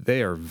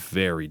 they are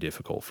very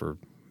difficult for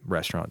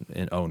restaurant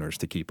and owners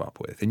to keep up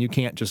with. And you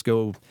can't just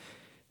go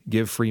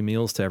give free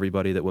meals to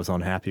everybody that was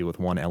unhappy with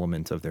one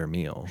element of their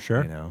meal.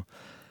 Sure. You know,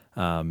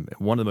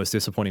 one of the most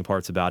disappointing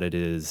parts about it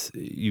is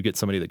you get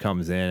somebody that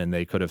comes in and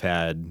they could have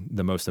had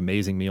the most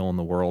amazing meal in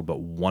the world, but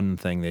one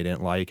thing they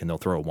didn't like, and they'll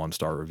throw a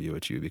 1-star review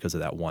at you because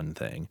of that one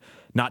thing,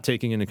 not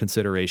taking into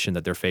consideration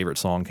that their favorite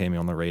song came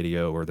on the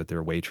radio or that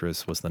their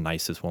waitress was the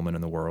nicest woman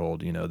in the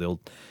world. You know,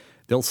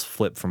 they'll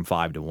flip from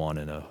 5 to 1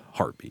 in a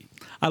heartbeat.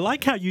 I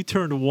like how you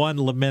turned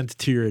one lament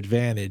to your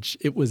advantage.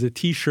 It was a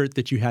T-shirt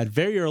that you had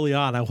very early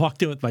on. I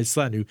walked in with my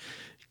son who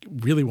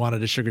really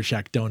wanted a Sugar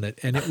Shack donut,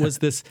 and it was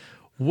this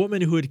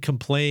woman who had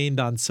complained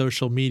on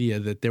social media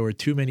that there were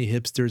too many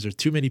hipsters or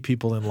too many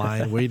people in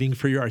line waiting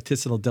for your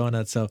artisanal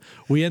donut. So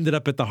we ended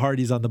up at the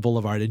Hardee's on the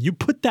Boulevard, and you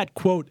put that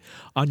quote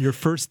on your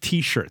first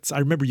T-shirts. I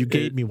remember you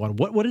gave me one.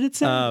 What did it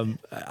say? I'm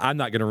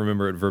not going to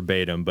remember it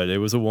verbatim, but it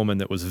was a woman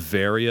that was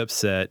very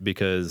upset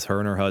because her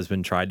and her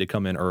husband tried to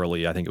come in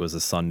early. I think it was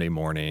a Sunday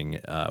morning.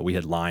 We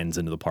had lines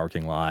into the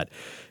parking lot.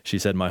 She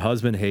said, "My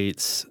husband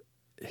hates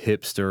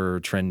hipster,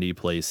 trendy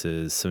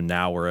places, so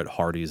now we're at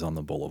Hardee's on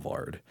the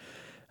Boulevard."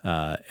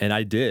 And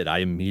I did. I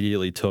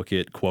immediately took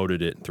it,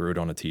 quoted it, and threw it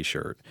on a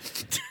T-shirt.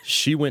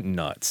 She went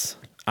nuts.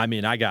 I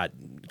mean, I got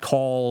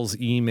calls,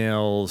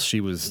 emails.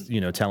 She was,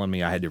 telling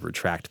me I had to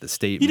retract the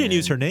statement. You didn't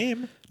use her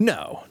name.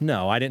 No,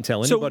 I didn't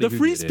tell anybody. So the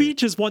free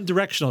speech is one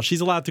directional.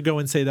 She's allowed to go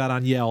and say that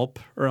on Yelp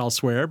or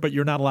elsewhere, but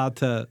you're not allowed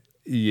to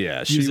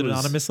use it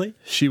anonymously?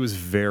 She was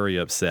very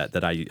upset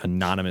that I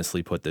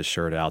anonymously put this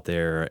shirt out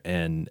there.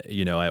 And,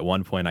 at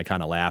one point I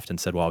kind of laughed and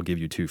said, well, I'll give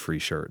you 2 free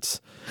shirts.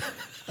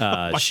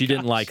 She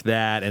didn't like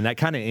that, and that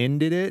kind of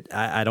ended it.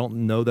 I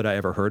don't know that I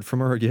ever heard from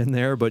her again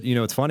there, but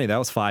it's funny. That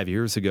was 5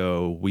 years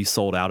ago. We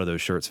sold out of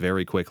those shirts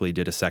very quickly,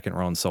 did a second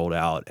run, sold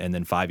out, and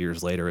then 5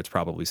 years later, it's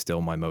probably still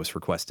my most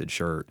requested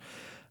shirt.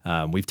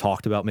 We've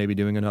talked about maybe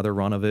doing another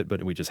run of it,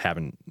 but we just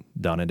haven't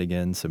done it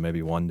again, so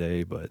maybe one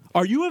day. But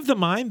are you of the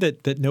mind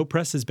that no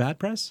press is bad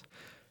press?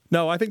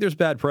 No, I think there's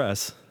bad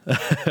press.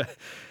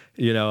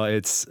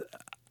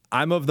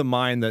 I'm of the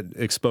mind that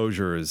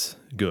exposure is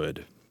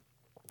good.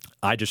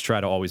 I just try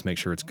to always make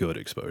sure it's good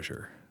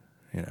exposure,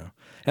 and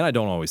I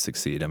don't always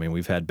succeed. I mean,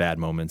 we've had bad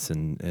moments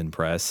in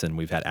press, and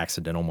we've had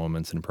accidental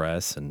moments in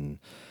press, and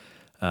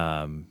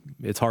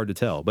it's hard to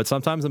tell. But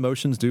sometimes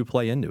emotions do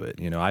play into it.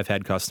 I've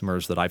had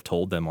customers that I've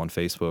told them on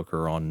Facebook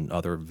or on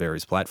other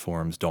various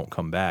platforms, don't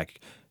come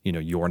back.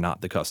 You're not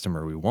the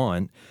customer we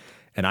want.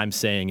 And I'm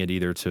saying it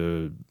either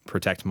to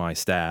protect my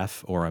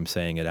staff or I'm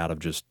saying it out of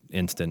just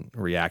instant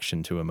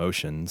reaction to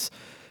emotions.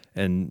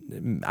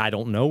 And I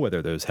don't know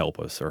whether those help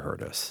us or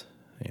hurt us.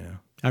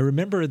 I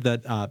remember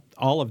that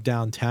all of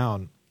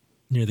downtown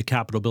near the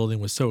Capitol building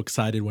was so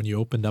excited when you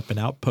opened up an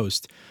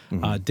outpost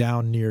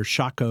down near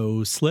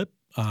Shaco Slip.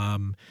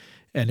 And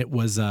it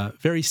was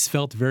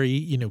felt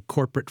very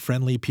corporate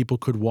friendly. People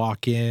could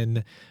walk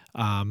in.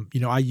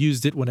 I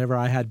used it whenever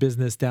I had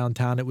business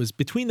downtown. It was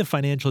between the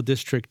financial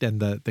district and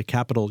the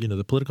Capitol,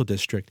 the political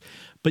district.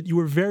 But you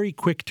were very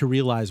quick to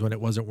realize when it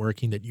wasn't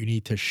working that you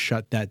need to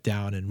shut that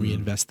down and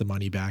reinvest the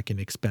money back in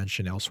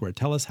expansion elsewhere.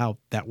 Tell us how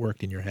that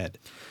worked in your head.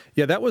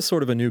 Yeah, that was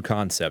sort of a new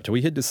concept.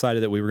 We had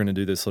decided that we were going to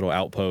do this little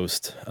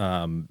outpost.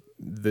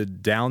 The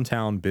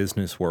downtown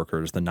business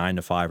workers, the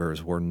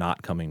 9-to-5ers, were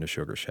not coming to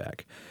Sugar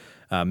Shack.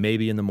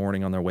 Maybe in the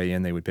morning on their way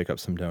in, they would pick up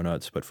some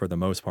donuts, but for the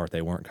most part,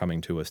 they weren't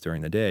coming to us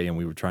during the day, and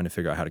we were trying to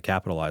figure out how to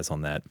capitalize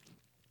on that.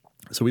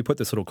 So we put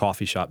this little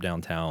coffee shop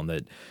downtown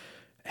that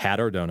had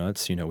our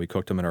donuts. We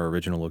cooked them in our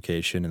original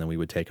location, and then we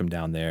would take them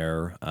down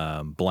there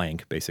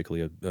blank,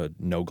 basically a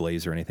no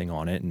glaze or anything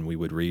on it, and we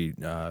would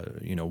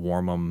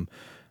warm them,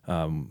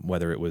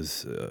 whether it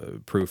was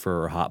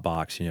proofer or hot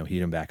box, heat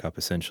them back up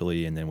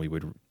essentially, and then we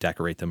would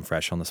decorate them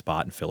fresh on the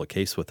spot and fill a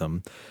case with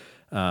them.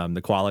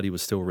 The quality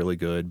was still really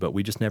good, but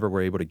we just never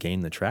were able to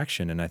gain the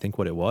traction. And I think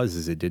what it was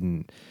is it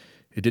didn't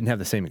have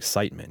the same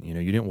excitement. You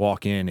didn't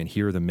walk in and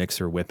hear the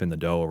mixer whipping the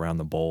dough around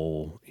the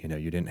bowl. You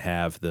didn't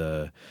have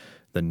the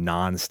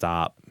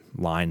nonstop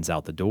lines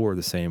out the door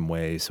the same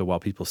way. So while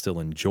people still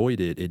enjoyed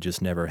it, it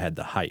just never had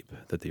the hype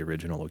that the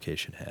original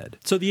location had.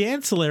 So the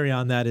ancillary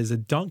on that is a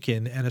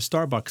Dunkin' and a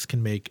Starbucks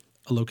can make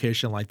a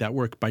location like that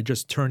work by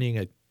just turning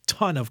a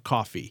ton of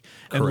coffee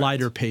and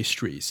lighter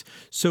pastries.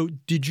 So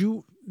did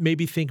you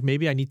maybe think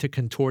maybe I need to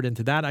contort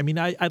into that? I mean,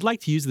 I'd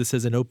like to use this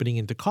as an opening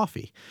into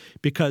coffee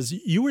because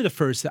you were the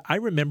first. I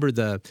remember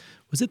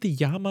was it the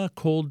Yama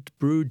cold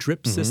brew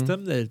drip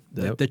system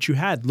that you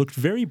had? Looked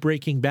very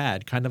Breaking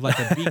Bad, kind of like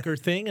a beaker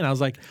thing. And I was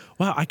like,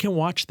 wow, I can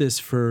watch this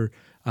for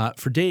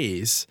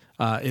days.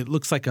 It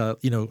looks like a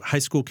high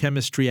school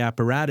chemistry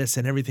apparatus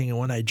and everything. And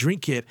when I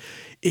drink it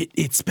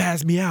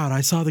spazzed me out.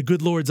 I saw the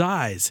good Lord's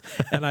eyes,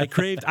 and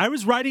I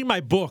was writing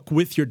my book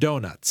with your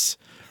donuts.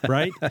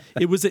 Right?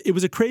 It was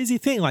a crazy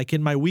thing. Like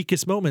in my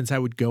weakest moments, I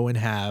would go and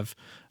have,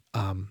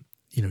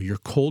 your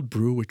cold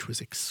brew, which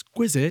was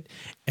exquisite,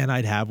 and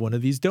I'd have one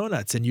of these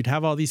donuts, and you'd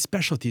have all these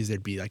specialties.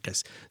 There'd be like a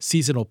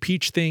seasonal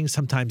peach thing.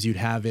 Sometimes you'd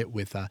have it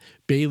with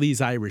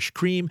Bailey's Irish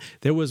Cream.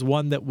 There was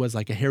one that was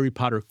like a Harry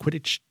Potter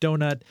Quidditch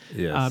donut.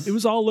 Yes. It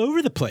was all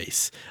over the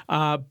place.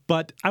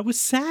 But I was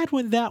sad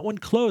when that one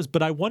closed,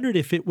 but I wondered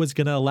if it was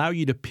going to allow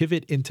you to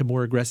pivot into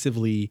more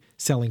aggressively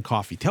selling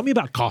coffee. Tell me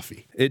about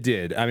coffee. It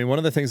did. I mean, one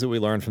of the things that we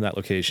learned from that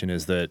location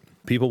is that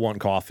people want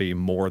coffee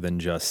more than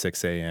just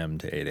 6 a.m.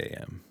 to 8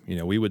 a.m.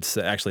 We would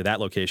actually, that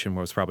location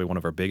was probably one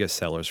of our biggest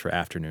sellers for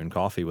afternoon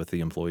coffee with the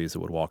employees that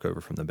would walk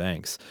over from the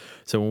banks.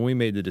 So when we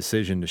made the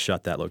decision to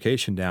shut that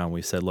location down,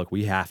 we said, look,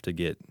 we have to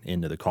get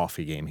into the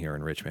coffee game here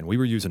in Richmond. We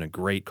were using a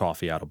great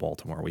coffee out of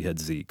Baltimore. We had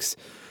Zeke's.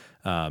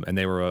 And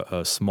they were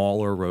a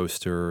smaller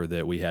roaster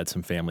that we had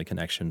some family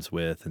connections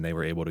with, and they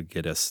were able to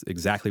get us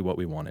exactly what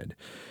we wanted.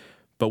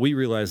 But we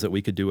realized that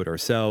we could do it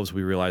ourselves.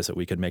 We realized that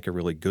we could make a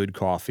really good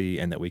coffee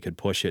and that we could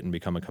push it and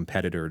become a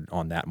competitor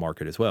on that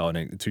market as well.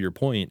 And to your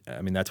point,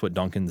 I mean, that's what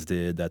Dunkin's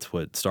did. That's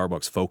what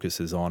Starbucks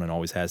focuses on and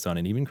always has done.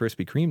 And even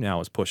Krispy Kreme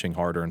now is pushing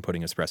harder and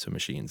putting espresso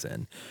machines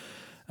in.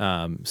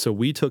 So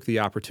we took the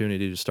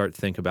opportunity to start to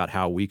think about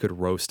how we could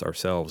roast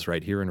ourselves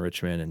right here in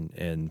Richmond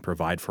and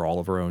provide for all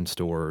of our own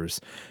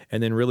stores,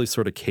 and then really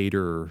sort of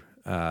cater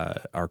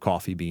our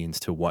coffee beans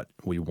to what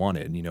we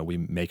wanted. We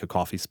make a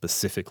coffee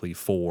specifically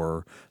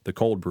for the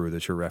cold brew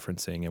that you're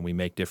referencing, and we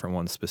make different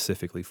ones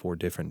specifically for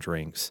different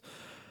drinks.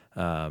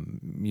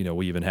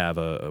 We even have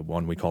a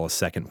one we call a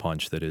second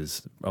punch that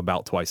is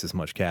about twice as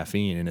much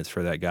caffeine, and it's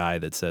for that guy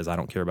that says, I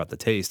don't care about the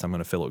taste, I'm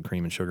going to fill it with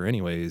cream and sugar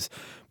anyways,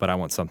 but I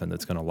want something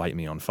that's going to light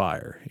me on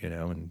fire,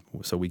 and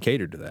so we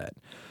catered to that.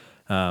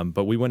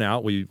 But we went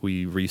out,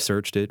 we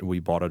researched it, we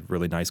bought a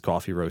really nice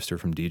coffee roaster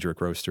from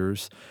Diedrich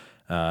Roasters,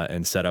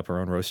 and set up our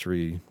own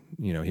roastery,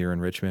 here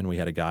in Richmond. We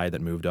had a guy that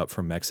moved up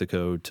from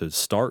Mexico to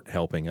start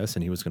helping us,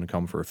 and he was going to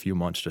come for a few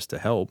months just to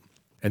help.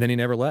 And then he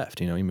never left.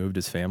 He moved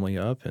his family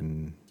up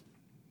and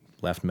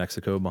left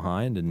Mexico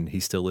behind, and he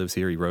still lives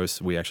here. He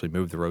roasts. We actually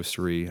moved the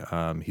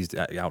roastery. He's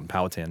out in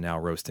Powhatan now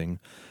roasting,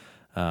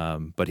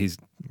 but he's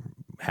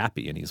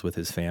happy, and he's with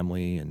his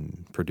family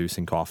and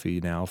producing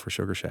coffee now for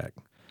Sugar Shack.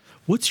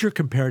 What's your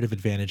comparative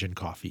advantage in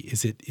coffee?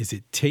 Is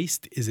it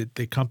taste? Is it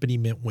the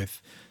accompaniment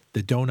with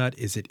the donut?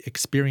 Is it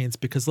experience?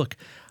 Because look,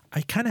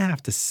 I kind of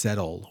have to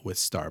settle with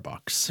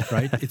Starbucks,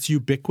 right? It's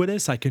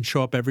ubiquitous. I can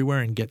show up everywhere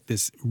and get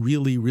this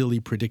really, really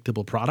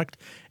predictable product.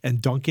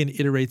 And Dunkin'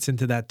 iterates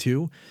into that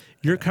too.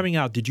 You're coming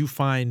out. Did you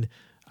find,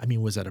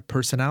 was that a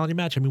personality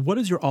match? What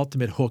is your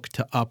ultimate hook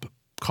to up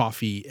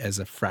coffee as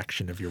a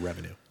fraction of your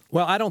revenue?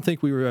 Well, I don't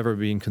think we were ever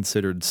being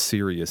considered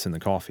serious in the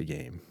coffee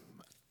game,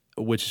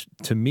 which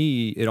to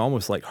me, it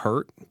almost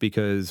hurt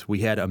because we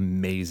had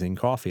amazing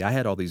coffee. I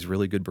had all these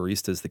really good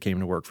baristas that came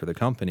to work for the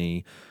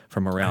company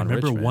from around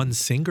Richmond. I remember one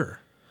singer.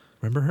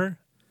 Remember her?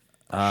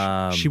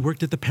 She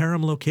worked at the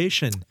Parham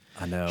location.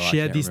 I know. She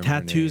had these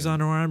tattoos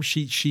on her arm.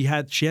 She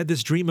had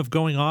this dream of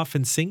going off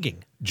and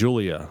singing.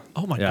 Julia.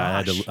 Oh my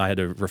gosh. I had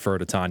to refer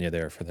to Tanya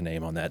there for the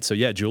name on that. So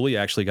yeah, Julia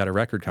actually got a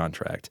record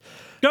contract.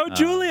 Go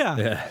Julia!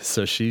 Yeah.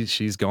 So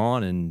she's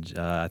gone, and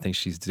I think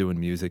she's doing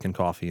music and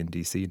coffee in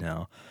DC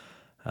now.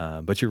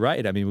 But you're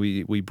right.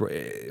 We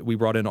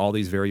brought in all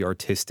these very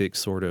artistic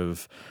sort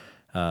of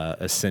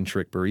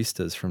eccentric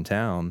baristas from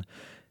town,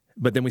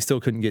 but then we still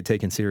couldn't get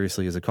taken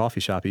seriously as a coffee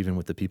shop, even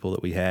with the people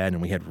that we had.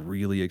 And we had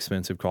really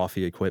expensive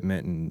coffee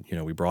equipment,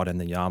 and we brought in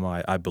the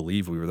Yama. I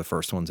believe we were the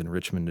first ones in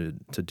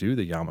Richmond to do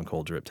the Yama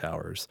cold drip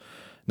towers,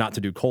 not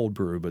to do cold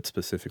brew, but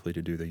specifically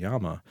to do the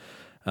Yama.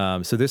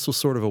 So this was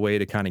sort of a way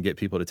to kind of get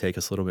people to take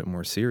us a little bit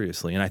more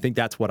seriously. And I think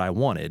that's what I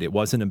wanted. It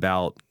wasn't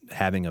about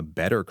having a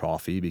better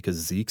coffee, because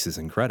Zeke's is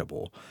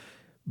incredible,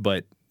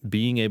 but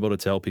being able to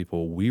tell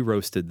people we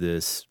roasted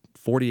this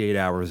 48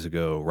 hours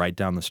ago right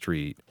down the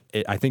street.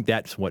 I think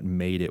that's what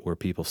made it where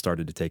people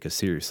started to take us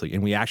seriously.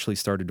 And we actually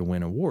started to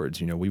win awards.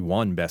 We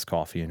won Best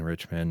Coffee in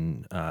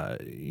Richmond.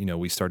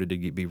 We started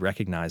to be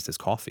recognized as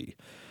coffee,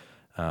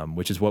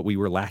 which is what we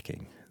were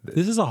lacking.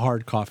 This is a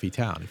hard coffee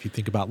town. If you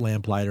think about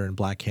Lamplighter and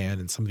Black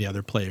Hand and some of the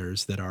other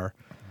players that are,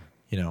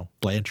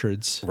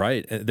 Blanchard's.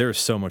 Right. There's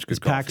so much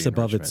good coffee. Packs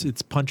above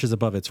its punches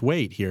above its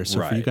weight here. So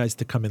right. For you guys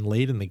to come in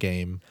late in the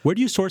game, where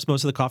do you source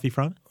most of the coffee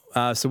from?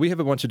 So we have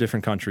a bunch of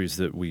different countries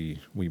that we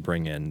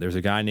bring in. There's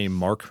a guy named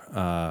Mark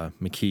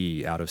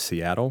McKee out of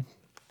Seattle.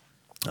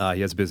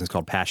 He has a business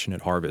called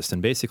Passionate Harvest, and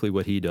basically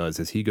what he does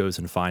is he goes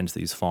and finds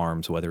these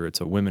farms, whether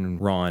it's a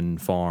women-run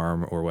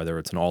farm or whether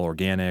it's an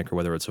all-organic or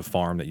whether it's a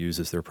farm that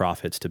uses their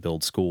profits to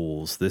build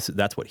schools.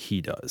 That's what he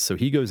does. So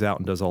he goes out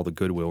and does all the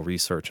goodwill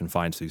research and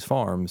finds these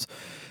farms,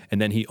 and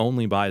then he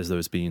only buys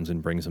those beans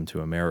and brings them to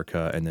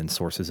America and then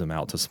sources them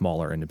out to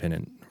smaller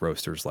independent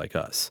roasters like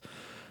us.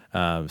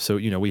 So,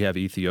 we have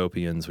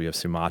Ethiopians, we have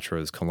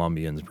Sumatras,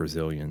 Colombians,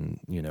 Brazilian,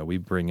 we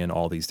bring in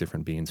all these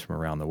different beans from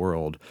around the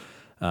world.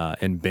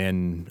 And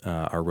Ben,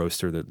 our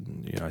roaster that,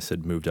 I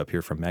said moved up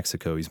here from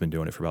Mexico, he's been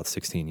doing it for about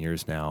 16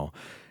 years now.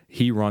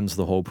 He runs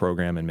the whole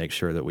program and makes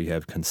sure that we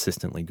have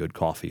consistently good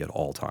coffee at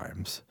all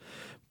times.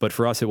 But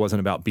for us, it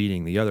wasn't about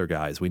beating the other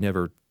guys. We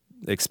never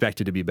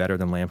expected to be better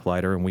than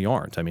Lamplighter, and we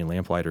aren't.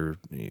 Lamplighter,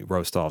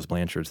 Rostovs,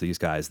 Blanchards, these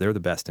guys, they're the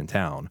best in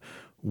town.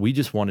 We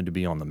just wanted to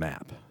be on the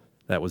map.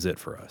 That was it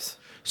for us.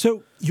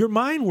 So your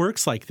mind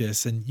works like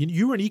this, and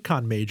you were an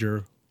econ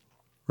major,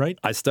 right?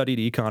 I studied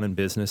econ and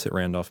business at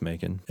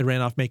Randolph-Macon. At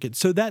Randolph-Macon.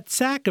 So that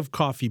sack of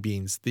coffee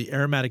beans, the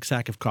aromatic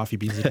sack of coffee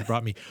beans that you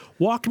brought me,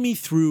 walk me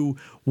through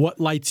what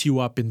lights you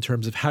up in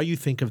terms of how you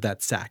think of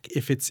that sack.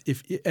 If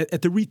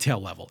at the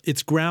retail level,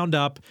 it's ground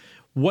up,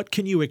 what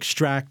can you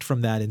extract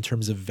from that in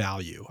terms of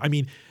value? I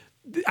mean,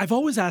 I've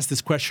always asked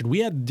this question. We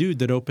had a dude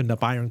that opened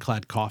up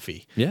Ironclad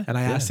Coffee. Yeah. And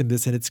I asked him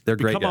this, and it's They're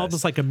great become guys.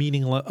 almost like a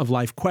meaning of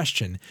life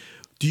question.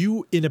 Do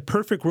you, in a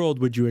perfect world,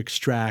 would you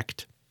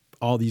extract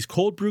all these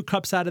cold brew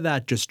cups out of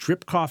that, just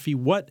drip coffee?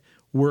 What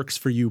works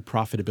for you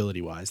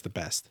profitability-wise the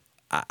best?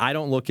 I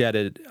don't look at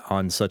it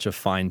on such a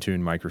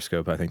fine-tuned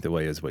microscope, I think, the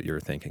way is what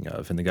you're thinking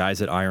of. And the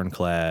guys at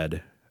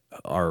Ironclad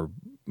are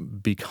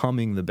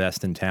becoming the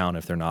best in town,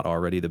 if they're not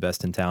already the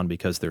best in town,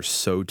 because they're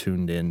so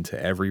tuned in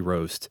to every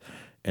roast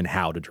and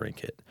how to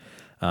drink it.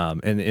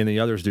 And the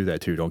others do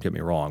that too, don't get me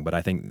wrong. But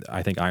I think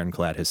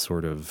Ironclad has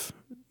sort of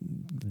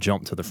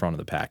jumped to the front of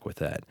the pack with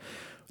that.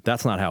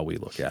 That's not how we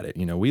look at it.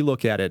 We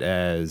look at it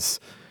as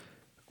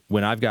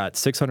when I've got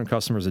 600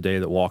 customers a day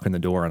that walk in the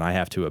door and I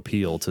have to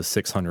appeal to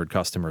 600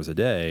 customers a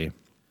day,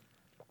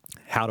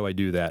 how do I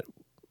do that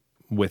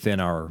within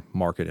our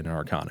market and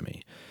our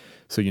economy?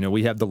 So,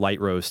 we have the light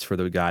roast for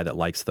the guy that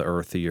likes the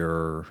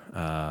earthier,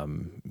 I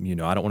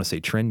don't want to say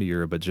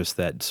trendier, but just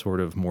that sort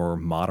of more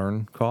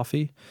modern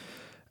coffee.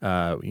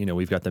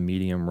 We've got the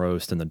medium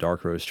roast and the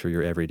dark roast for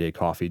your everyday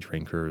coffee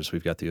drinkers.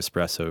 We've got the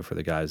espresso for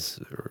the guys,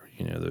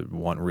 that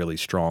want really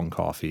strong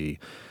coffee.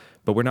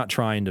 But we're not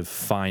trying to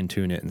fine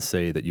tune it and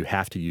say that you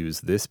have to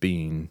use this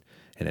bean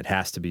and it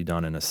has to be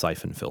done in a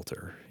siphon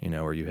filter,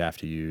 or you have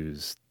to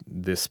use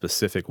this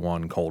specific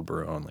one cold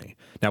brew only.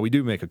 Now, we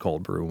do make a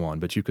cold brew one,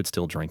 but you could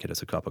still drink it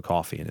as a cup of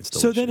coffee, and it's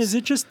delicious. So then is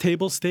it just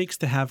table stakes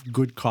to have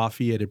good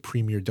coffee at a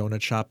premier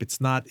donut shop? It's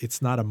not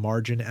a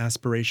margin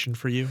aspiration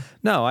for you?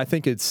 No, I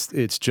think it's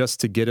just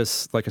to get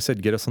us, like I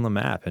said, get us on the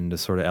map and to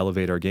sort of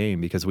elevate our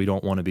game, because we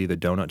don't want to be the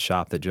donut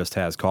shop that just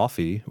has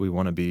coffee. We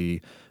want to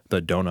be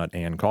the donut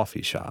and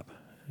coffee shop,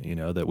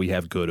 that we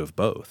have good of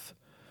both.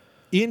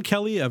 Ian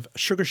Kelly of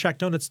Sugar Shack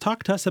Donuts,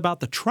 talk to us about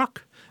the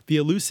truck, the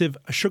elusive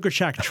Sugar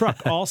Shack truck,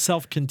 all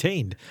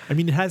self-contained. I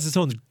mean, it has its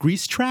own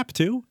grease trap,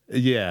 too?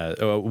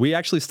 Yeah. We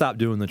actually stopped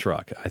doing the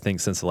truck, I think,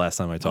 since the last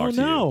time I talked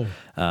to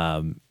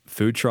you.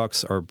 Food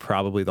trucks are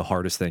probably the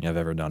hardest thing I've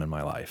ever done in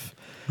my life.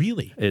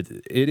 Really?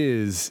 It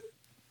is.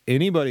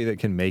 Anybody that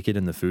can make it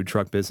in the food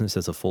truck business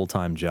as a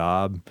full-time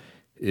job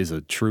is a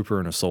trooper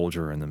and a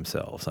soldier in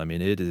themselves. I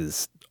mean, it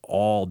is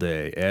all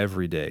day,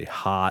 every day,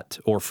 hot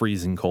or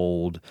freezing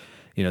cold.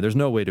 There's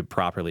no way to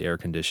properly air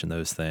condition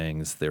those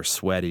things. They're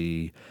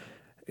sweaty.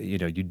 You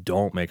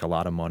don't make a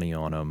lot of money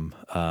on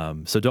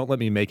them. So don't let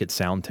me make it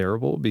sound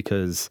terrible,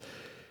 because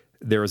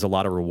there is a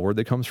lot of reward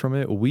that comes from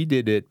it. We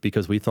did it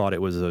because we thought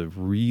it was a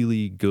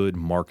really good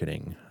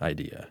marketing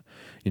idea.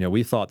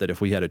 We thought that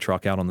if we had a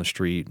truck out on the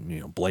street,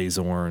 blaze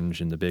orange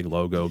and the big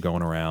logo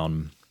going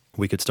around,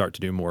 we could start to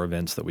do more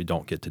events that we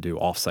don't get to do,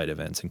 off-site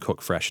events, and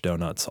cook fresh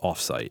donuts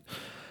off-site.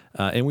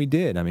 And we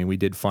did. I mean, we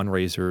did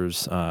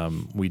fundraisers.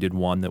 We did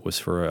one that was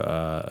for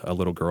a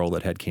little girl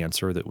that had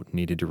cancer that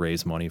needed to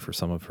raise money for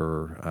some of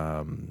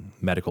her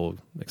medical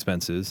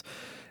expenses.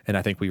 And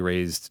I think we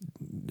raised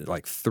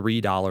like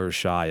 $3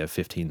 shy of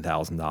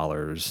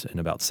 $15,000 in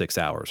about 6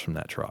 hours from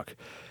that truck.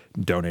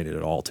 Donated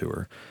it all to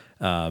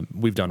her.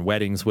 We've done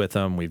weddings with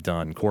them. We've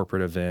done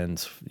corporate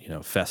events,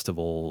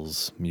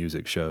 festivals,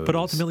 music shows. But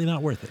ultimately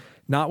not worth it.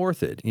 Not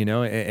worth it,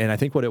 and I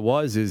think what it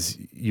was is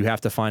you have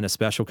to find a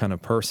special kind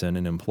of person,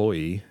 an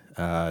employee,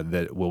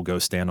 that will go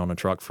stand on a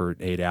truck for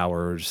 8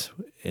 hours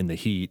in the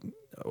heat.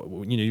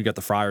 You got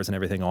the fryers and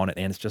everything on it,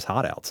 and it's just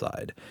hot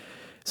outside.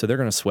 So they're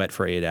going to sweat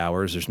for 8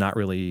 hours. There's not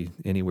really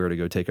anywhere to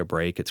go take a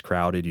break. It's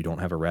crowded. You don't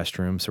have a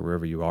restroom. So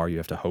wherever you are, you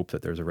have to hope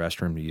that there's a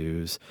restroom to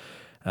use.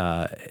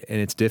 And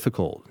it's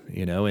difficult,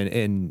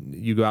 and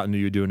you go out and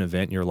you do an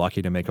event and you're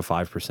lucky to make a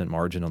 5%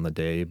 margin on the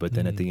day. But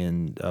then at the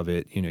end of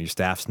it, your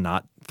staff's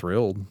not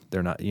thrilled.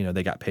 They're not,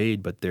 they got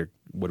paid, but they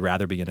would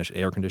rather be in an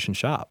air conditioned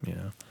shop,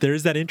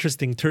 There's that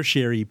interesting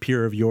tertiary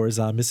peer of yours,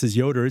 Mrs.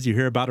 Yoders. You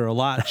hear about her a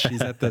lot.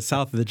 She's at the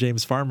south of the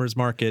James Farmers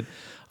Market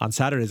on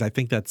Saturdays. I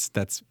think that's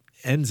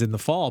ends in the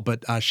fall,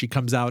 but she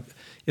comes out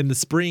in the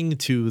spring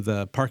to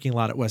the parking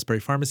lot at Westbury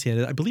Pharmacy.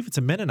 And I believe it's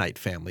a Mennonite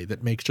family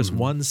that makes just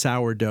one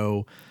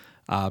sourdough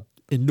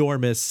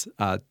enormous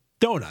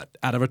donut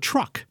out of a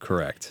truck.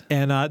 Correct.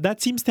 And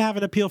that seems to have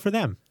an appeal for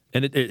them.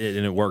 And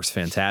it works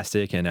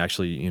fantastic. And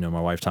actually,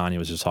 my wife Tanya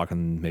was just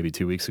talking maybe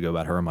 2 weeks ago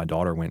about her and my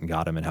daughter went and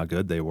got them and how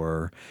good they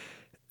were.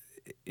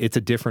 It's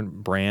a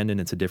different brand and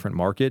it's a different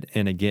market.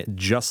 And again,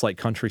 just like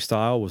Country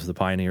Style was the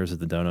pioneers of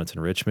the donuts in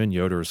Richmond,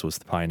 Yoder's was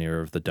the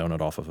pioneer of the donut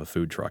off of a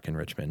food truck in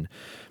Richmond.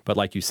 But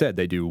like you said,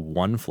 they do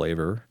one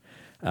flavor.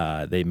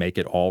 They make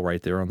it all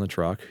right there on the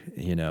truck.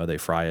 They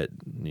fry it.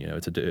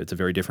 It's a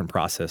very different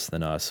process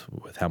than us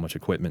with how much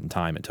equipment and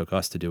time it took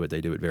us to do it.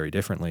 They do it very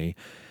differently.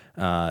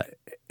 And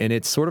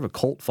it's sort of a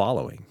cult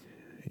following.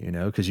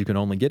 because you can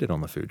only get it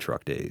on the food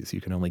truck days.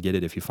 You can only get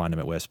it if you find them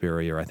at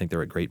Westbury, or I think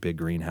they're at Great Big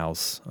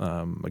Greenhouse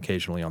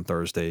occasionally on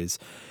Thursdays.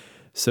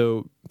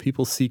 So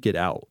people seek it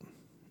out,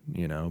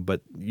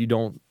 but you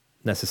don't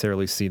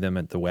necessarily see them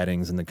at the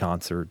weddings and the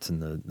concerts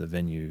and the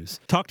venues.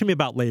 Talk to me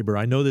about labor.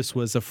 I know this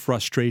was a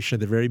frustration at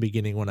the very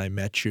beginning when I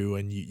met you,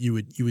 and you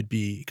would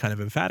be kind of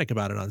emphatic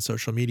about it on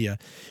social media.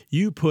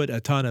 You put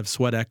a ton of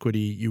sweat equity,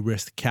 you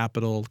risked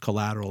capital,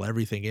 collateral,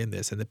 everything in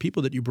this. And the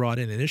people that you brought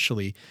in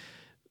initially,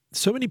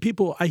 so many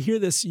people, I hear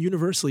this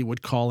universally,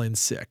 would call in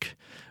sick,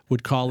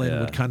 would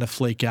kind of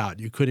flake out.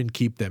 You couldn't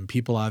keep them.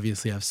 People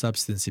obviously have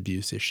substance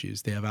abuse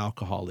issues. They have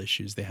alcohol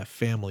issues. They have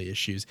family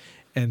issues.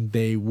 And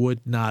they would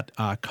not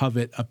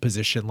covet a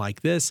position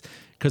like this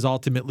because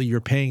ultimately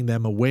you're paying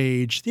them a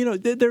wage. There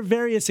are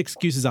various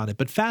excuses on it.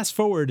 But fast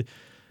forward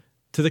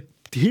to the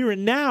here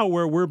and now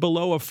where we're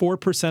below a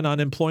 4%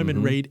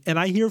 unemployment rate. And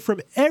I hear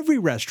from every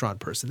restaurant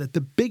person that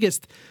the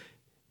biggest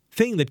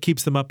thing that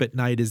keeps them up at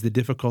night is the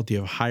difficulty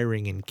of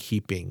hiring and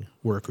keeping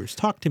workers.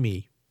 Talk to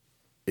me.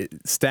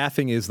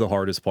 Staffing is the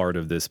hardest part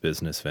of this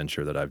business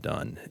venture that I've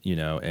done,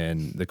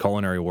 and the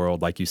culinary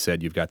world, like you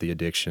said, you've got the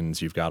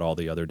addictions, you've got all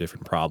the other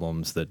different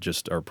problems that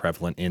just are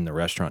prevalent in the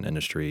restaurant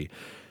industry.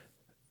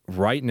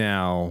 Right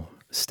now,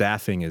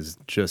 staffing is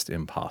just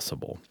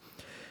impossible.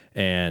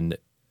 And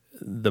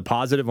the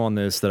positive on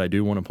this that I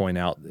do want to point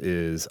out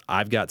is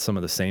I've got some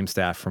of the same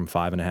staff from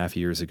 5.5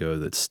 years ago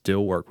that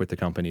still work with the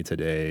company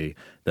today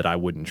that I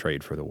wouldn't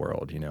trade for the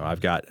world.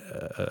 I've got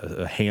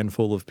a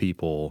handful of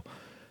people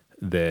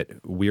that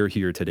we're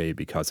here today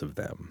because of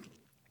them.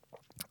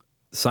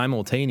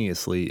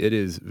 Simultaneously, it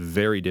is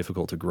very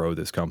difficult to grow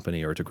this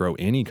company or to grow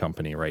any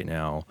company right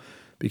now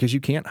because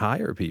you can't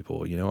hire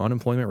people.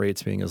 Unemployment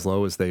rates being as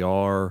low as they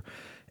are,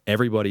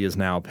 everybody is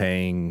now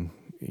paying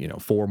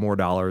 $4 more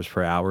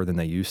per hour than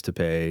they used to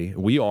pay.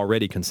 We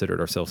already considered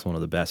ourselves one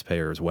of the best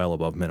payers, well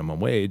above minimum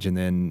wage, and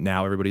then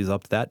now everybody's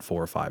up that $4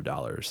 or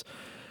 $5.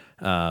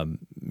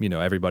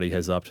 Everybody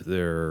has upped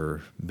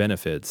their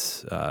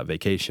benefits,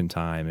 vacation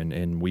time,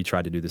 and we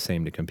try to do the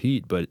same to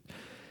compete. But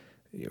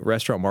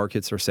restaurant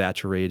markets are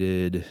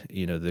saturated.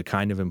 The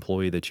kind of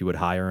employee that you would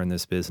hire in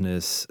this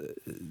business,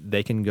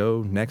 they can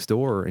go next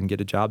door and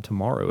get a job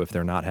tomorrow if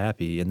they're not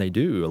happy, and they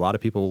do. A lot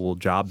of people will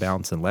job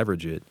bounce and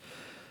leverage it.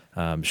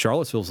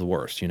 Charlottesville's the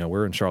worst.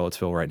 We're in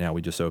Charlottesville right now.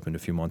 We just opened a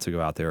few months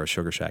ago out there, a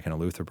Sugar Shack and a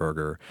Luther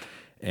Burger,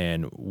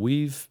 and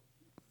we've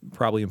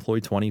probably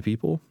employed 20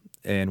 people.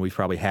 And we've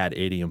probably had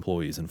 80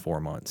 employees in 4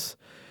 months.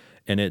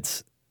 And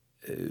it's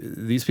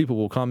these people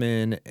will come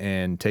in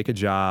and take a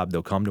job.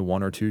 They'll come to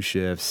 1 or 2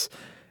 shifts,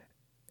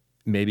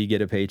 maybe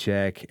get a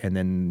paycheck, and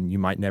then you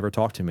might never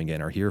talk to them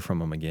again or hear from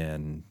them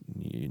again.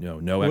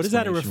 No. What is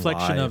that a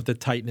reflection why. of the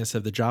tightness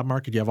of the job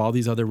market? You have all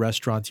these other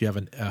restaurants. You have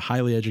a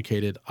highly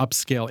educated,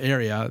 upscale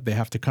area. They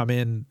have to come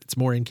in. It's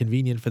more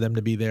inconvenient for them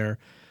to be there.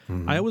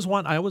 Mm-hmm. I always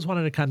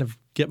wanted to kind of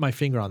get my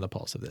finger on the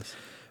pulse of this.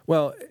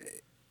 Well,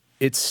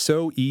 it's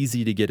so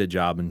easy to get a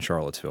job in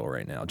Charlottesville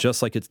right now.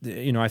 Just like it's,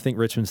 I think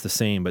Richmond's the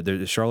same,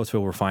 but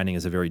Charlottesville we're finding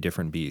is a very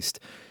different beast.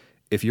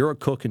 If you're a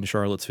cook in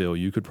Charlottesville,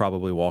 you could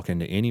probably walk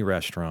into any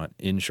restaurant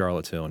in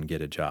Charlottesville and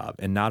get a job.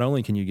 And not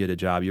only can you get a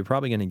job, you're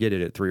probably going to get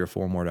it at $3 or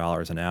 $4 more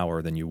an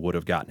hour than you would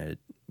have gotten it,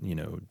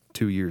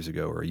 2 years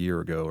ago or a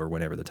year ago or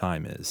whenever the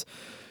time is.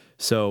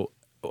 So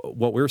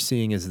what we're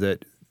seeing is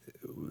that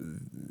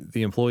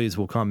the employees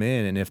will come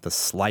in, and if the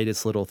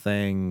slightest little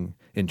thing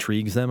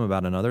intrigues them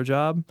about another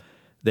job,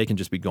 they can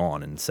just be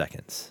gone in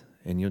seconds,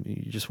 and you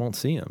just won't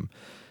see them.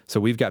 So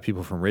we've got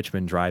people from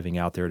Richmond driving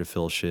out there to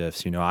fill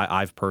shifts.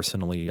 I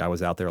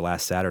was out there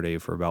last Saturday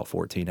for about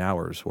 14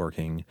 hours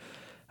working.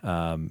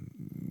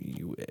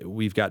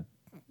 We've got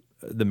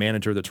the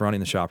manager that's running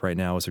the shop right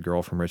now is a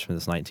girl from Richmond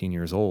that's 19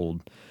 years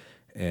old,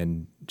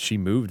 and she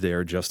moved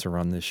there just to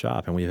run this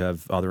shop. And we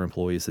have other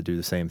employees that do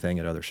the same thing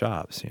at other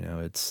shops.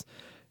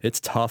 It's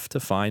tough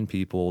to find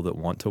people that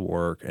want to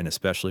work, and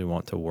especially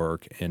want to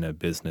work in a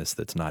business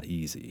that's not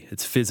easy.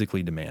 It's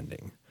physically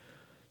demanding.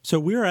 So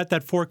we're at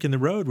that fork in the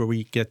road where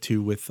we get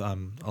to with a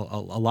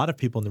lot of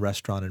people in the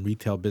restaurant and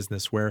retail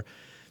business where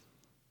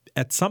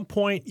at some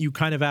point you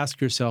kind of ask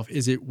yourself,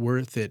 is it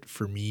worth it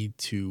for me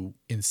to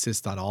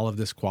insist on all of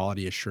this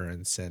quality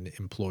assurance and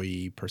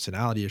employee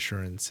personality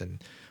assurance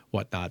and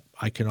whatnot?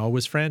 I can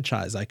always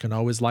franchise. I can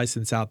always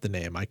license out the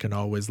name. I can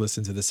always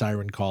listen to the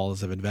siren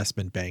calls of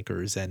investment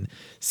bankers and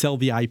sell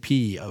the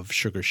IP of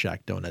Sugar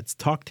Shack Donuts.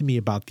 Talk to me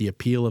about the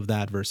appeal of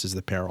that versus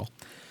the peril.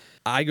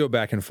 I go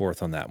back and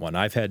forth on that one.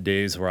 I've had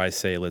days where I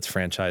say, let's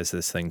franchise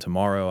this thing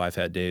tomorrow. I've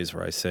had days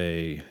where I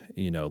say,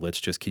 let's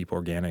just keep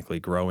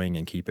organically growing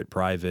and keep it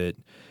private.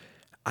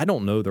 I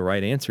don't know the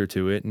right answer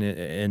to it.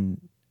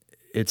 And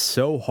it's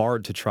so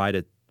hard to try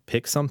to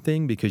pick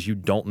something because you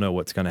don't know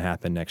what's going to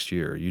happen next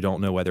year. You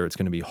don't know whether it's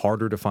going to be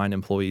harder to find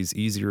employees,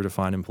 easier to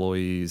find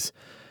employees.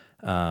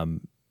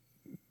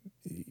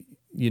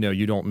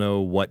 You don't know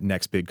what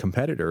next big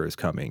competitor is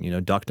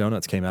coming. Duck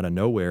Donuts came out of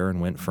nowhere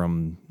and went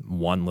from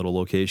one little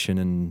location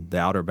in the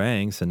Outer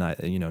Banks, and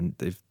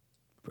they've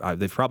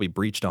probably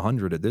breached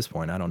 100 at this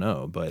point. I don't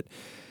know, but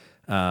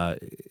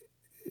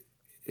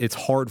it's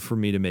hard for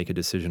me to make a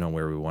decision on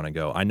where we want to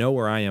go. I know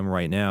where I am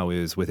right now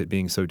is with it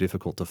being so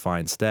difficult to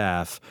find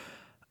staff.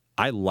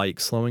 I like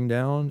slowing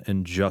down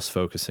and just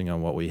focusing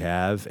on what we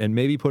have and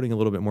maybe putting a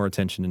little bit more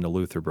attention into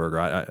Luther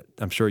Burger.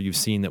 I'm sure you've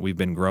seen that we've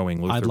been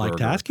growing Luther Burger. I'd like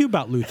to ask you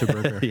about Luther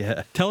Burger.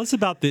 Yeah. Tell us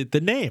about the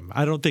name.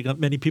 I don't think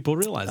many people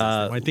realize this.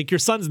 I think your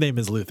son's name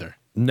is Luther.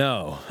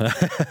 No.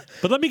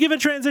 But let me give a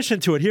transition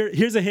to it.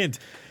 Here's a hint.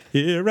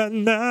 Here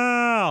and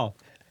now,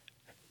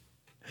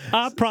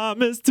 I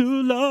promise to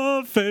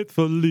love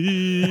faithfully.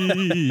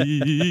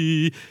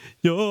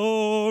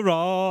 You're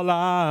all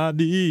I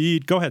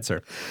need. Go ahead,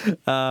 sir.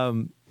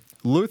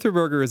 Luther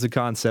Burger is a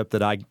concept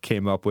that I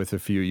came up with a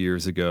few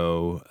years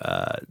ago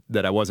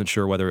that I wasn't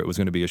sure whether it was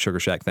going to be a Sugar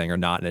Shack thing or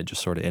not, and it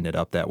just sort of ended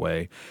up that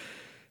way.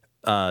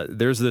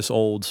 There's this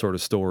old sort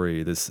of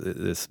story,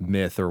 this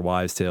myth or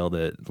wise tale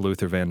that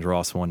Luther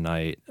Vandross one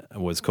night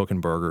was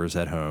cooking burgers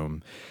at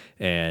home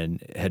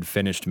and had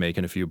finished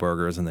making a few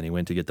burgers, and then he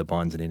went to get the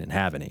buns and he didn't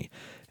have any.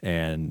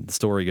 And the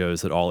story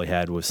goes that all he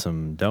had was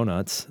some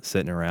donuts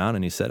sitting around,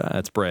 and he said,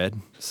 "That's bread."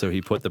 So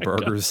he put the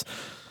burgers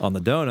on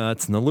the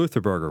donuts, and the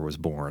Luther Burger was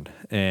born.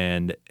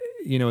 And,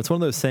 you know, it's one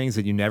of those things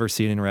that you never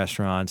see it in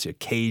restaurants.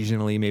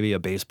 Occasionally, maybe a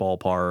baseball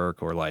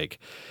park or like,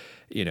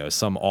 you know,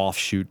 some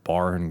offshoot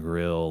bar and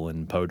grill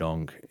in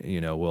Podunk,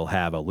 you know, will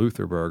have a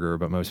Luther Burger,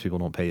 but most people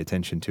don't pay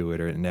attention to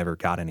it or it never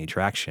got any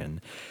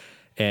traction.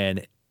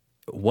 And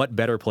what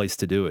better place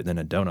to do it than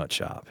a donut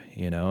shop,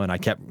 you know? And I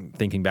kept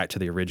thinking back to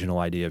the original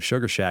idea of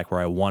Sugar Shack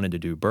where I wanted to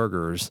do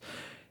burgers,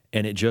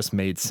 and it just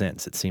made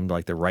sense. It seemed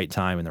like the right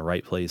time and the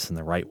right place and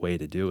the right way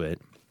to do it.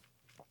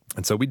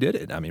 And so we did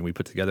it. I mean, we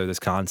put together this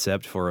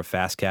concept for a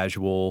fast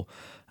casual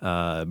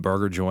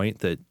burger joint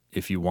that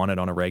if you want it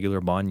on a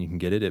regular bun, you can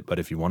get it. But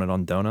if you want it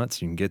on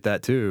donuts, you can get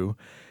that too.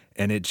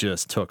 And it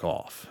just took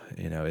off.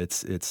 You know,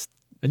 it's.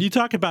 And you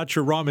talk about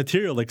your raw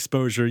material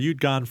exposure.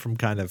 You'd gone from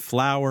kind of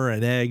flour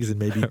and eggs and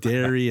maybe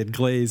dairy and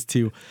glaze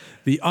to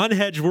the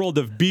unhedged world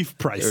of beef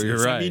prices.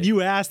 You're right. I mean,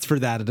 you asked for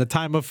that at a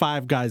time of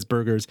Five Guys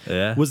burgers.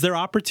 Yeah. Was there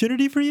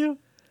opportunity for you?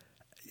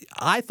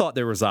 I thought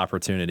there was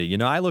opportunity. You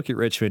know, I look at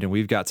Richmond and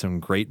we've got some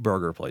great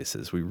burger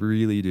places. We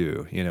really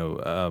do. You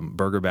know,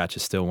 Burger Batch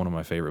is still one of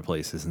my favorite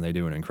places, and they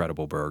do an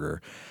incredible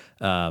burger.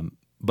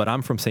 But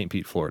I'm from St.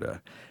 Pete,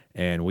 Florida.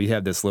 And we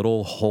have this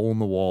little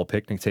hole-in-the-wall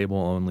picnic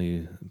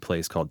table-only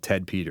place called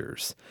Ted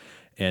Peters.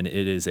 And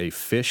it is a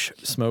fish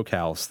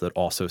smokehouse that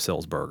also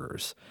sells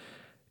burgers.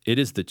 It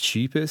is the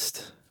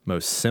cheapest,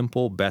 most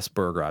simple, best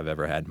burger I've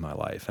ever had in my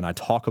life. And I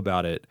talk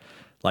about it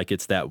like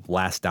it's that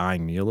last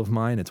dying meal of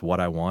mine. It's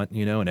what I want,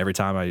 you know? And every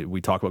time we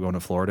talk about going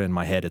to Florida, in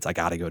my head, it's I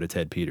got to go to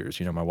Ted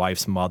Peters. You know, my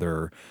wife's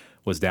mother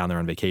was down there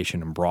on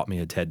vacation and brought me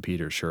a Ted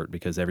Peters shirt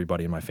because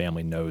everybody in my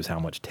family knows how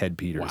much Ted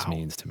Peters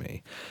means to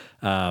me.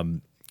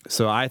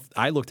 So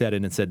I looked at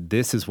it and said,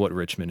 this is what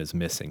Richmond is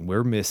missing.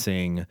 We're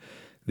missing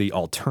the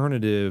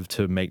alternative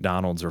to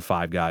McDonald's or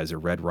Five Guys or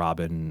Red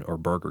Robin or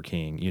Burger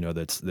King, you know,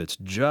 that's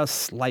just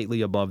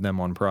slightly above them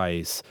on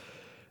price,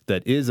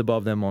 that is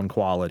above them on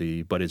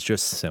quality, but it's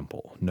just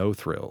simple, no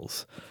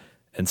thrills.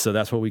 And so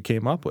that's what we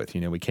came up with.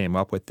 You know, we came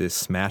up with this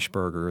smash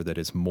burger that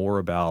is more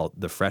about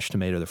the fresh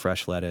tomato, the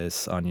fresh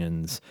lettuce,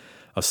 onions,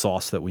 a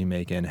sauce that we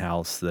make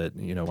in-house that,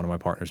 you know, one of my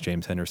partners,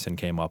 James Henderson,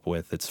 came up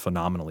with. It's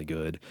phenomenally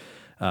good.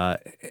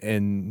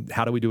 And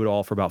how do we do it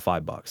all for about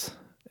 $5?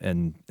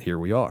 And here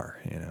we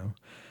are, you know.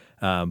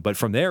 But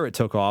from there, it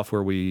took off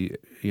where we,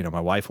 you know,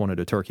 my wife wanted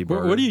a turkey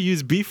burger. What do you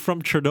use, beef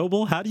from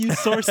Chernobyl? How do you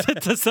source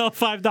it to sell a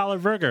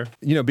 $5 burger?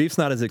 You know, beef's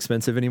not as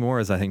expensive anymore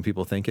as I think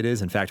people think it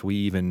is. In fact, we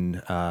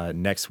even,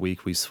 next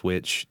week, we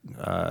switch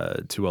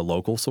to a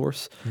local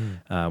source.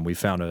 We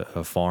found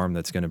a farm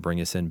that's going to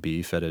bring us in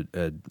beef at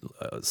a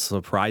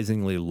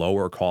surprisingly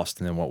lower cost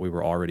than what we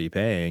were already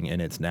paying,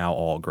 and it's now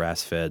all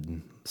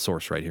grass-fed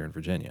source right here in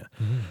Virginia.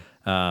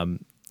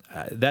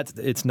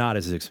 It's not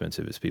as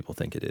expensive as people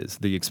think it is.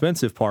 The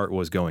expensive part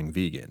was going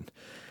vegan.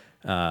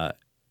 Tell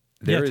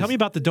me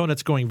about the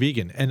donuts going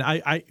vegan. And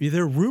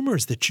there are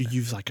rumors that you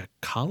use like a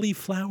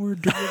cauliflower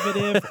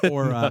derivative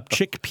or a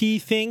chickpea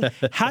thing.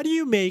 How do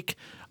you make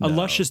a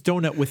luscious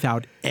donut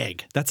without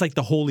egg? That's like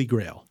the holy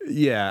grail.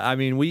 Yeah, I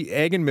mean,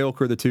 egg and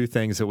milk are the two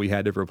things that we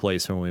had to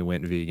replace when we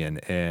went vegan,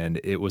 and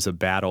it was a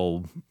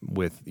battle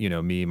with, you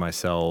know, me,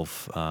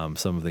 myself,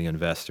 some of the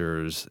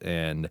investors,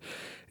 and,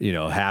 you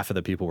know, half of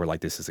the people were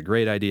like, this is a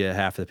great idea.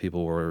 Half of the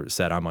people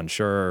said, I'm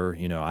unsure,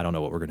 you know, I don't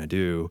know what we're going to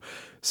do.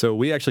 So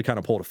we actually kind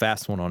of pulled a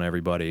fast one on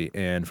everybody,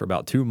 and for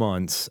about 2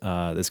 months,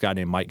 this guy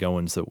named Mike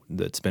Goins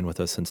that's been with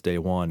us since day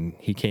one,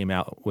 he came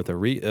out with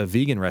a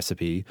vegan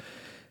recipe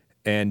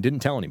and didn't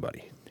tell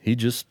anybody. He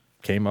just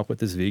came up with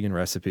this vegan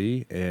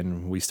recipe,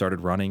 and we started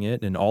running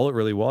it, and all it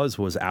really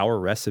was our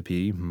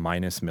recipe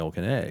minus milk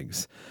and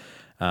eggs.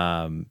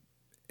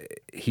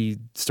 He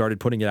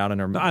started putting it out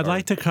in our... I'd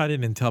like to cut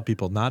in and tell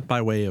people, not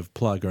by way of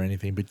plug or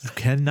anything, but you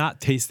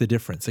cannot taste the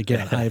difference.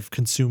 Again, I've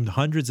consumed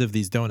hundreds of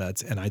these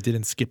donuts, and I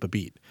didn't skip a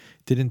beat.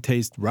 It didn't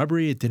taste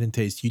rubbery. It didn't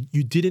taste...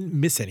 You didn't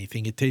miss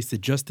anything. It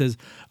tasted just as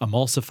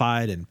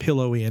emulsified and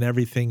pillowy and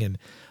everything. And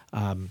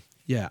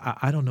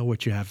I don't know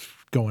what you have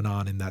going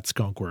on in that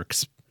Skunk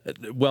Works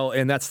Well,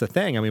 and that's the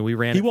thing. I mean, we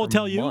ran He it won't for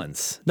tell you?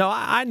 months. No,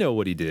 I know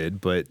what he did,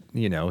 but,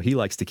 he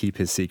likes to keep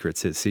his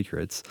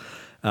secrets.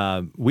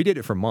 We did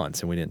it for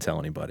months and we didn't tell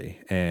anybody.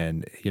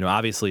 And,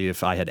 obviously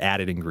if I had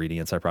added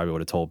ingredients, I probably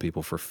would have told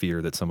people for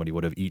fear that somebody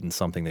would have eaten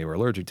something they were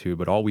allergic to.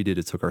 But all we did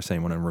is took our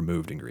same one and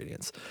removed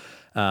ingredients.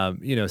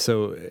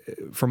 So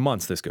for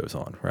months this goes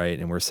on, right?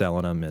 And we're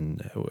selling them,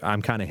 and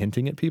I'm kind of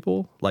hinting at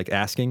people, like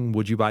asking,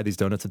 would you buy these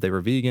donuts if they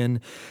were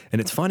vegan?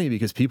 And it's funny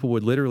because people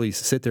would literally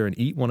sit there and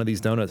eat one of these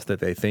donuts that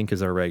they think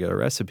is our regular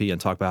recipe and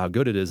talk about how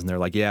good it is. And they're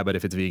like, yeah, but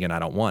if it's vegan, I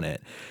don't want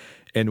it.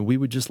 And we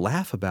would just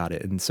laugh about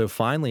it. And so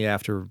finally,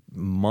 after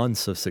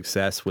months of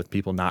success with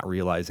people not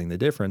realizing the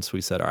difference,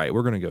 we said, all right,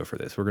 we're going to go for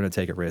this. We're going to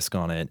take a risk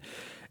on it.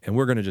 And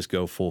we're going to just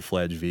go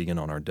full-fledged vegan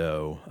on our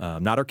dough.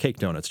 Not our cake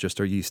donuts, just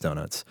our yeast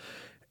donuts.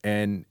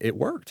 And it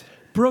worked.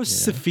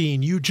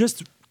 Brosifene, you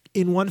just,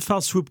 in one fell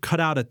swoop, cut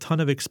out a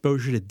ton of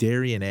exposure to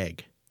dairy and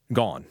egg.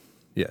 Gone,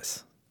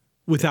 yes.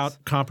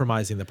 Without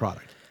compromising the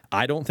product.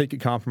 I don't think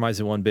it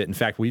compromised it one bit. In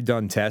fact, we've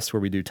done tests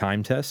where we do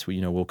time tests.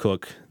 We'll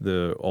cook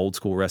the old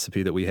school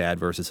recipe that we had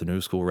versus a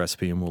new school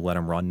recipe, and we'll let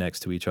them run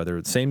next to each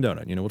other. Same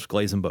donut, we'll just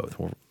glaze them both.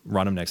 We'll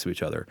run them next to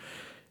each other.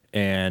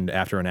 And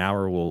after an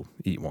hour, we'll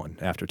eat one.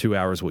 After 2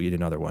 hours, we'll eat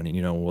another one.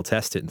 And, we'll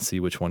test it and see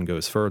which one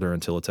goes further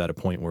until it's at a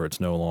point where it's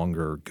no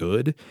longer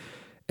good.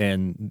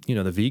 And,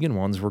 the vegan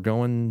ones were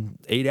going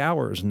 8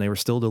 hours and they were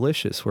still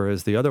delicious.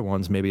 Whereas the other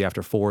ones, maybe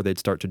after 4, they'd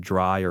start to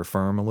dry or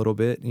firm a little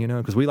bit,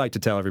 because we like to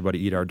tell everybody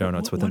eat our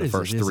donuts within the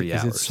first 3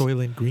 hours. Is it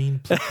Soylent Green,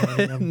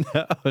 plutonium,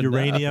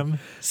 uranium,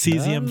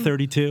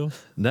 cesium-32?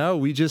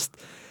 No,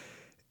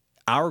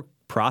 our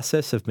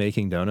process of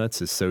making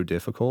donuts is so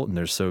difficult, and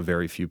there's so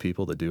very few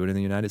people that do it in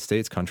the United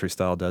States. Country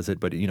Style does it,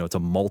 but it's a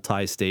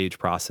multi-stage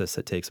process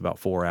that takes about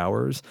 4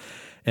 hours.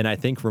 And I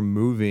think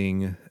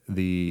removing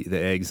the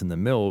eggs and the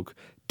milk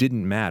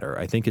didn't matter.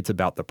 I think it's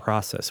about the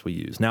process we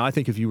use. Now, I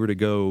think if you were to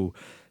go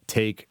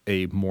take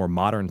a more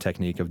modern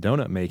technique of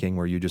donut making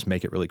where you just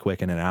make it really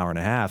quick in an hour and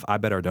a half, I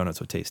bet our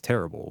donuts would taste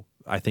terrible.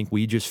 I think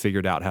we just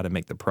figured out how to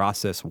make the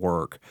process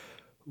work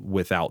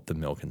without the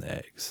milk and the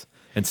eggs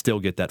and still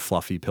get that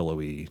fluffy,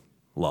 pillowy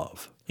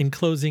love. In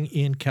closing,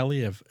 Ian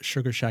Kelly of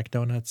Sugar Shack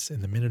Donuts,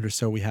 in the minute or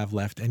so we have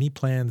left, any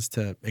plans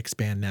to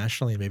expand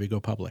nationally and maybe go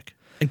public?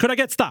 And could I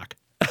get stock?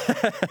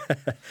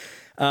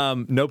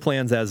 No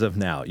plans as of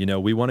now.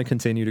 We want to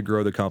continue to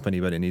grow the company,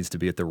 but it needs to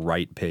be at the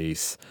right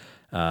pace.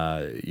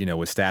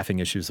 With staffing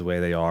issues the way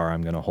they are,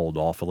 I'm going to hold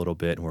off a little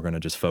bit, and we're going to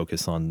just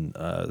focus on,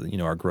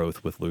 our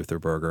growth with Luther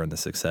Burger and the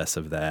success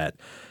of that.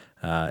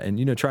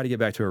 And try to get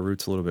back to our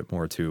roots a little bit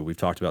more too. We've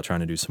talked about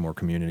trying to do some more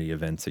community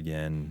events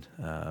again.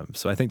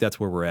 So I think that's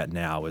where we're at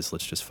now, is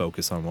let's just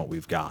focus on what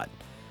we've got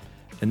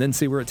and then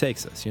see where it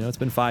takes us. It's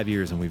been 5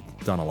 years and we've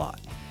done a lot.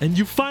 And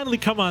you finally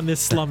come on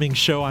this slumming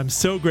show. I'm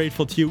so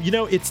grateful to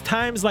you. It's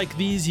times like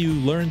these you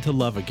learn to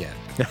love again.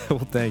 Well,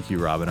 thank you,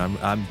 Robin.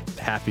 I'm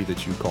happy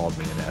that you called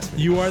me and asked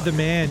me. You are the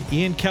man.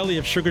 Ian Kelly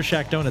of Sugar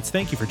Shack Donuts.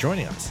 Thank you for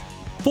joining us.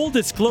 Full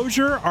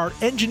disclosure, our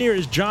engineer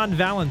is John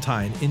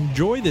Valentine.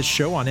 Enjoy this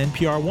show on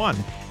NPR One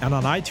and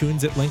on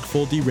iTunes at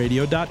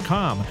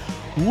linkfuldradio.com.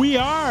 We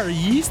are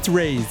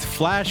yeast-raised,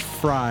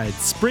 flash-fried,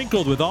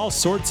 sprinkled with all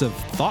sorts of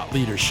thought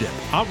leadership.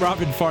 I'm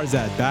Robin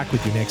Farzad, back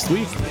with you next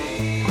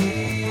week.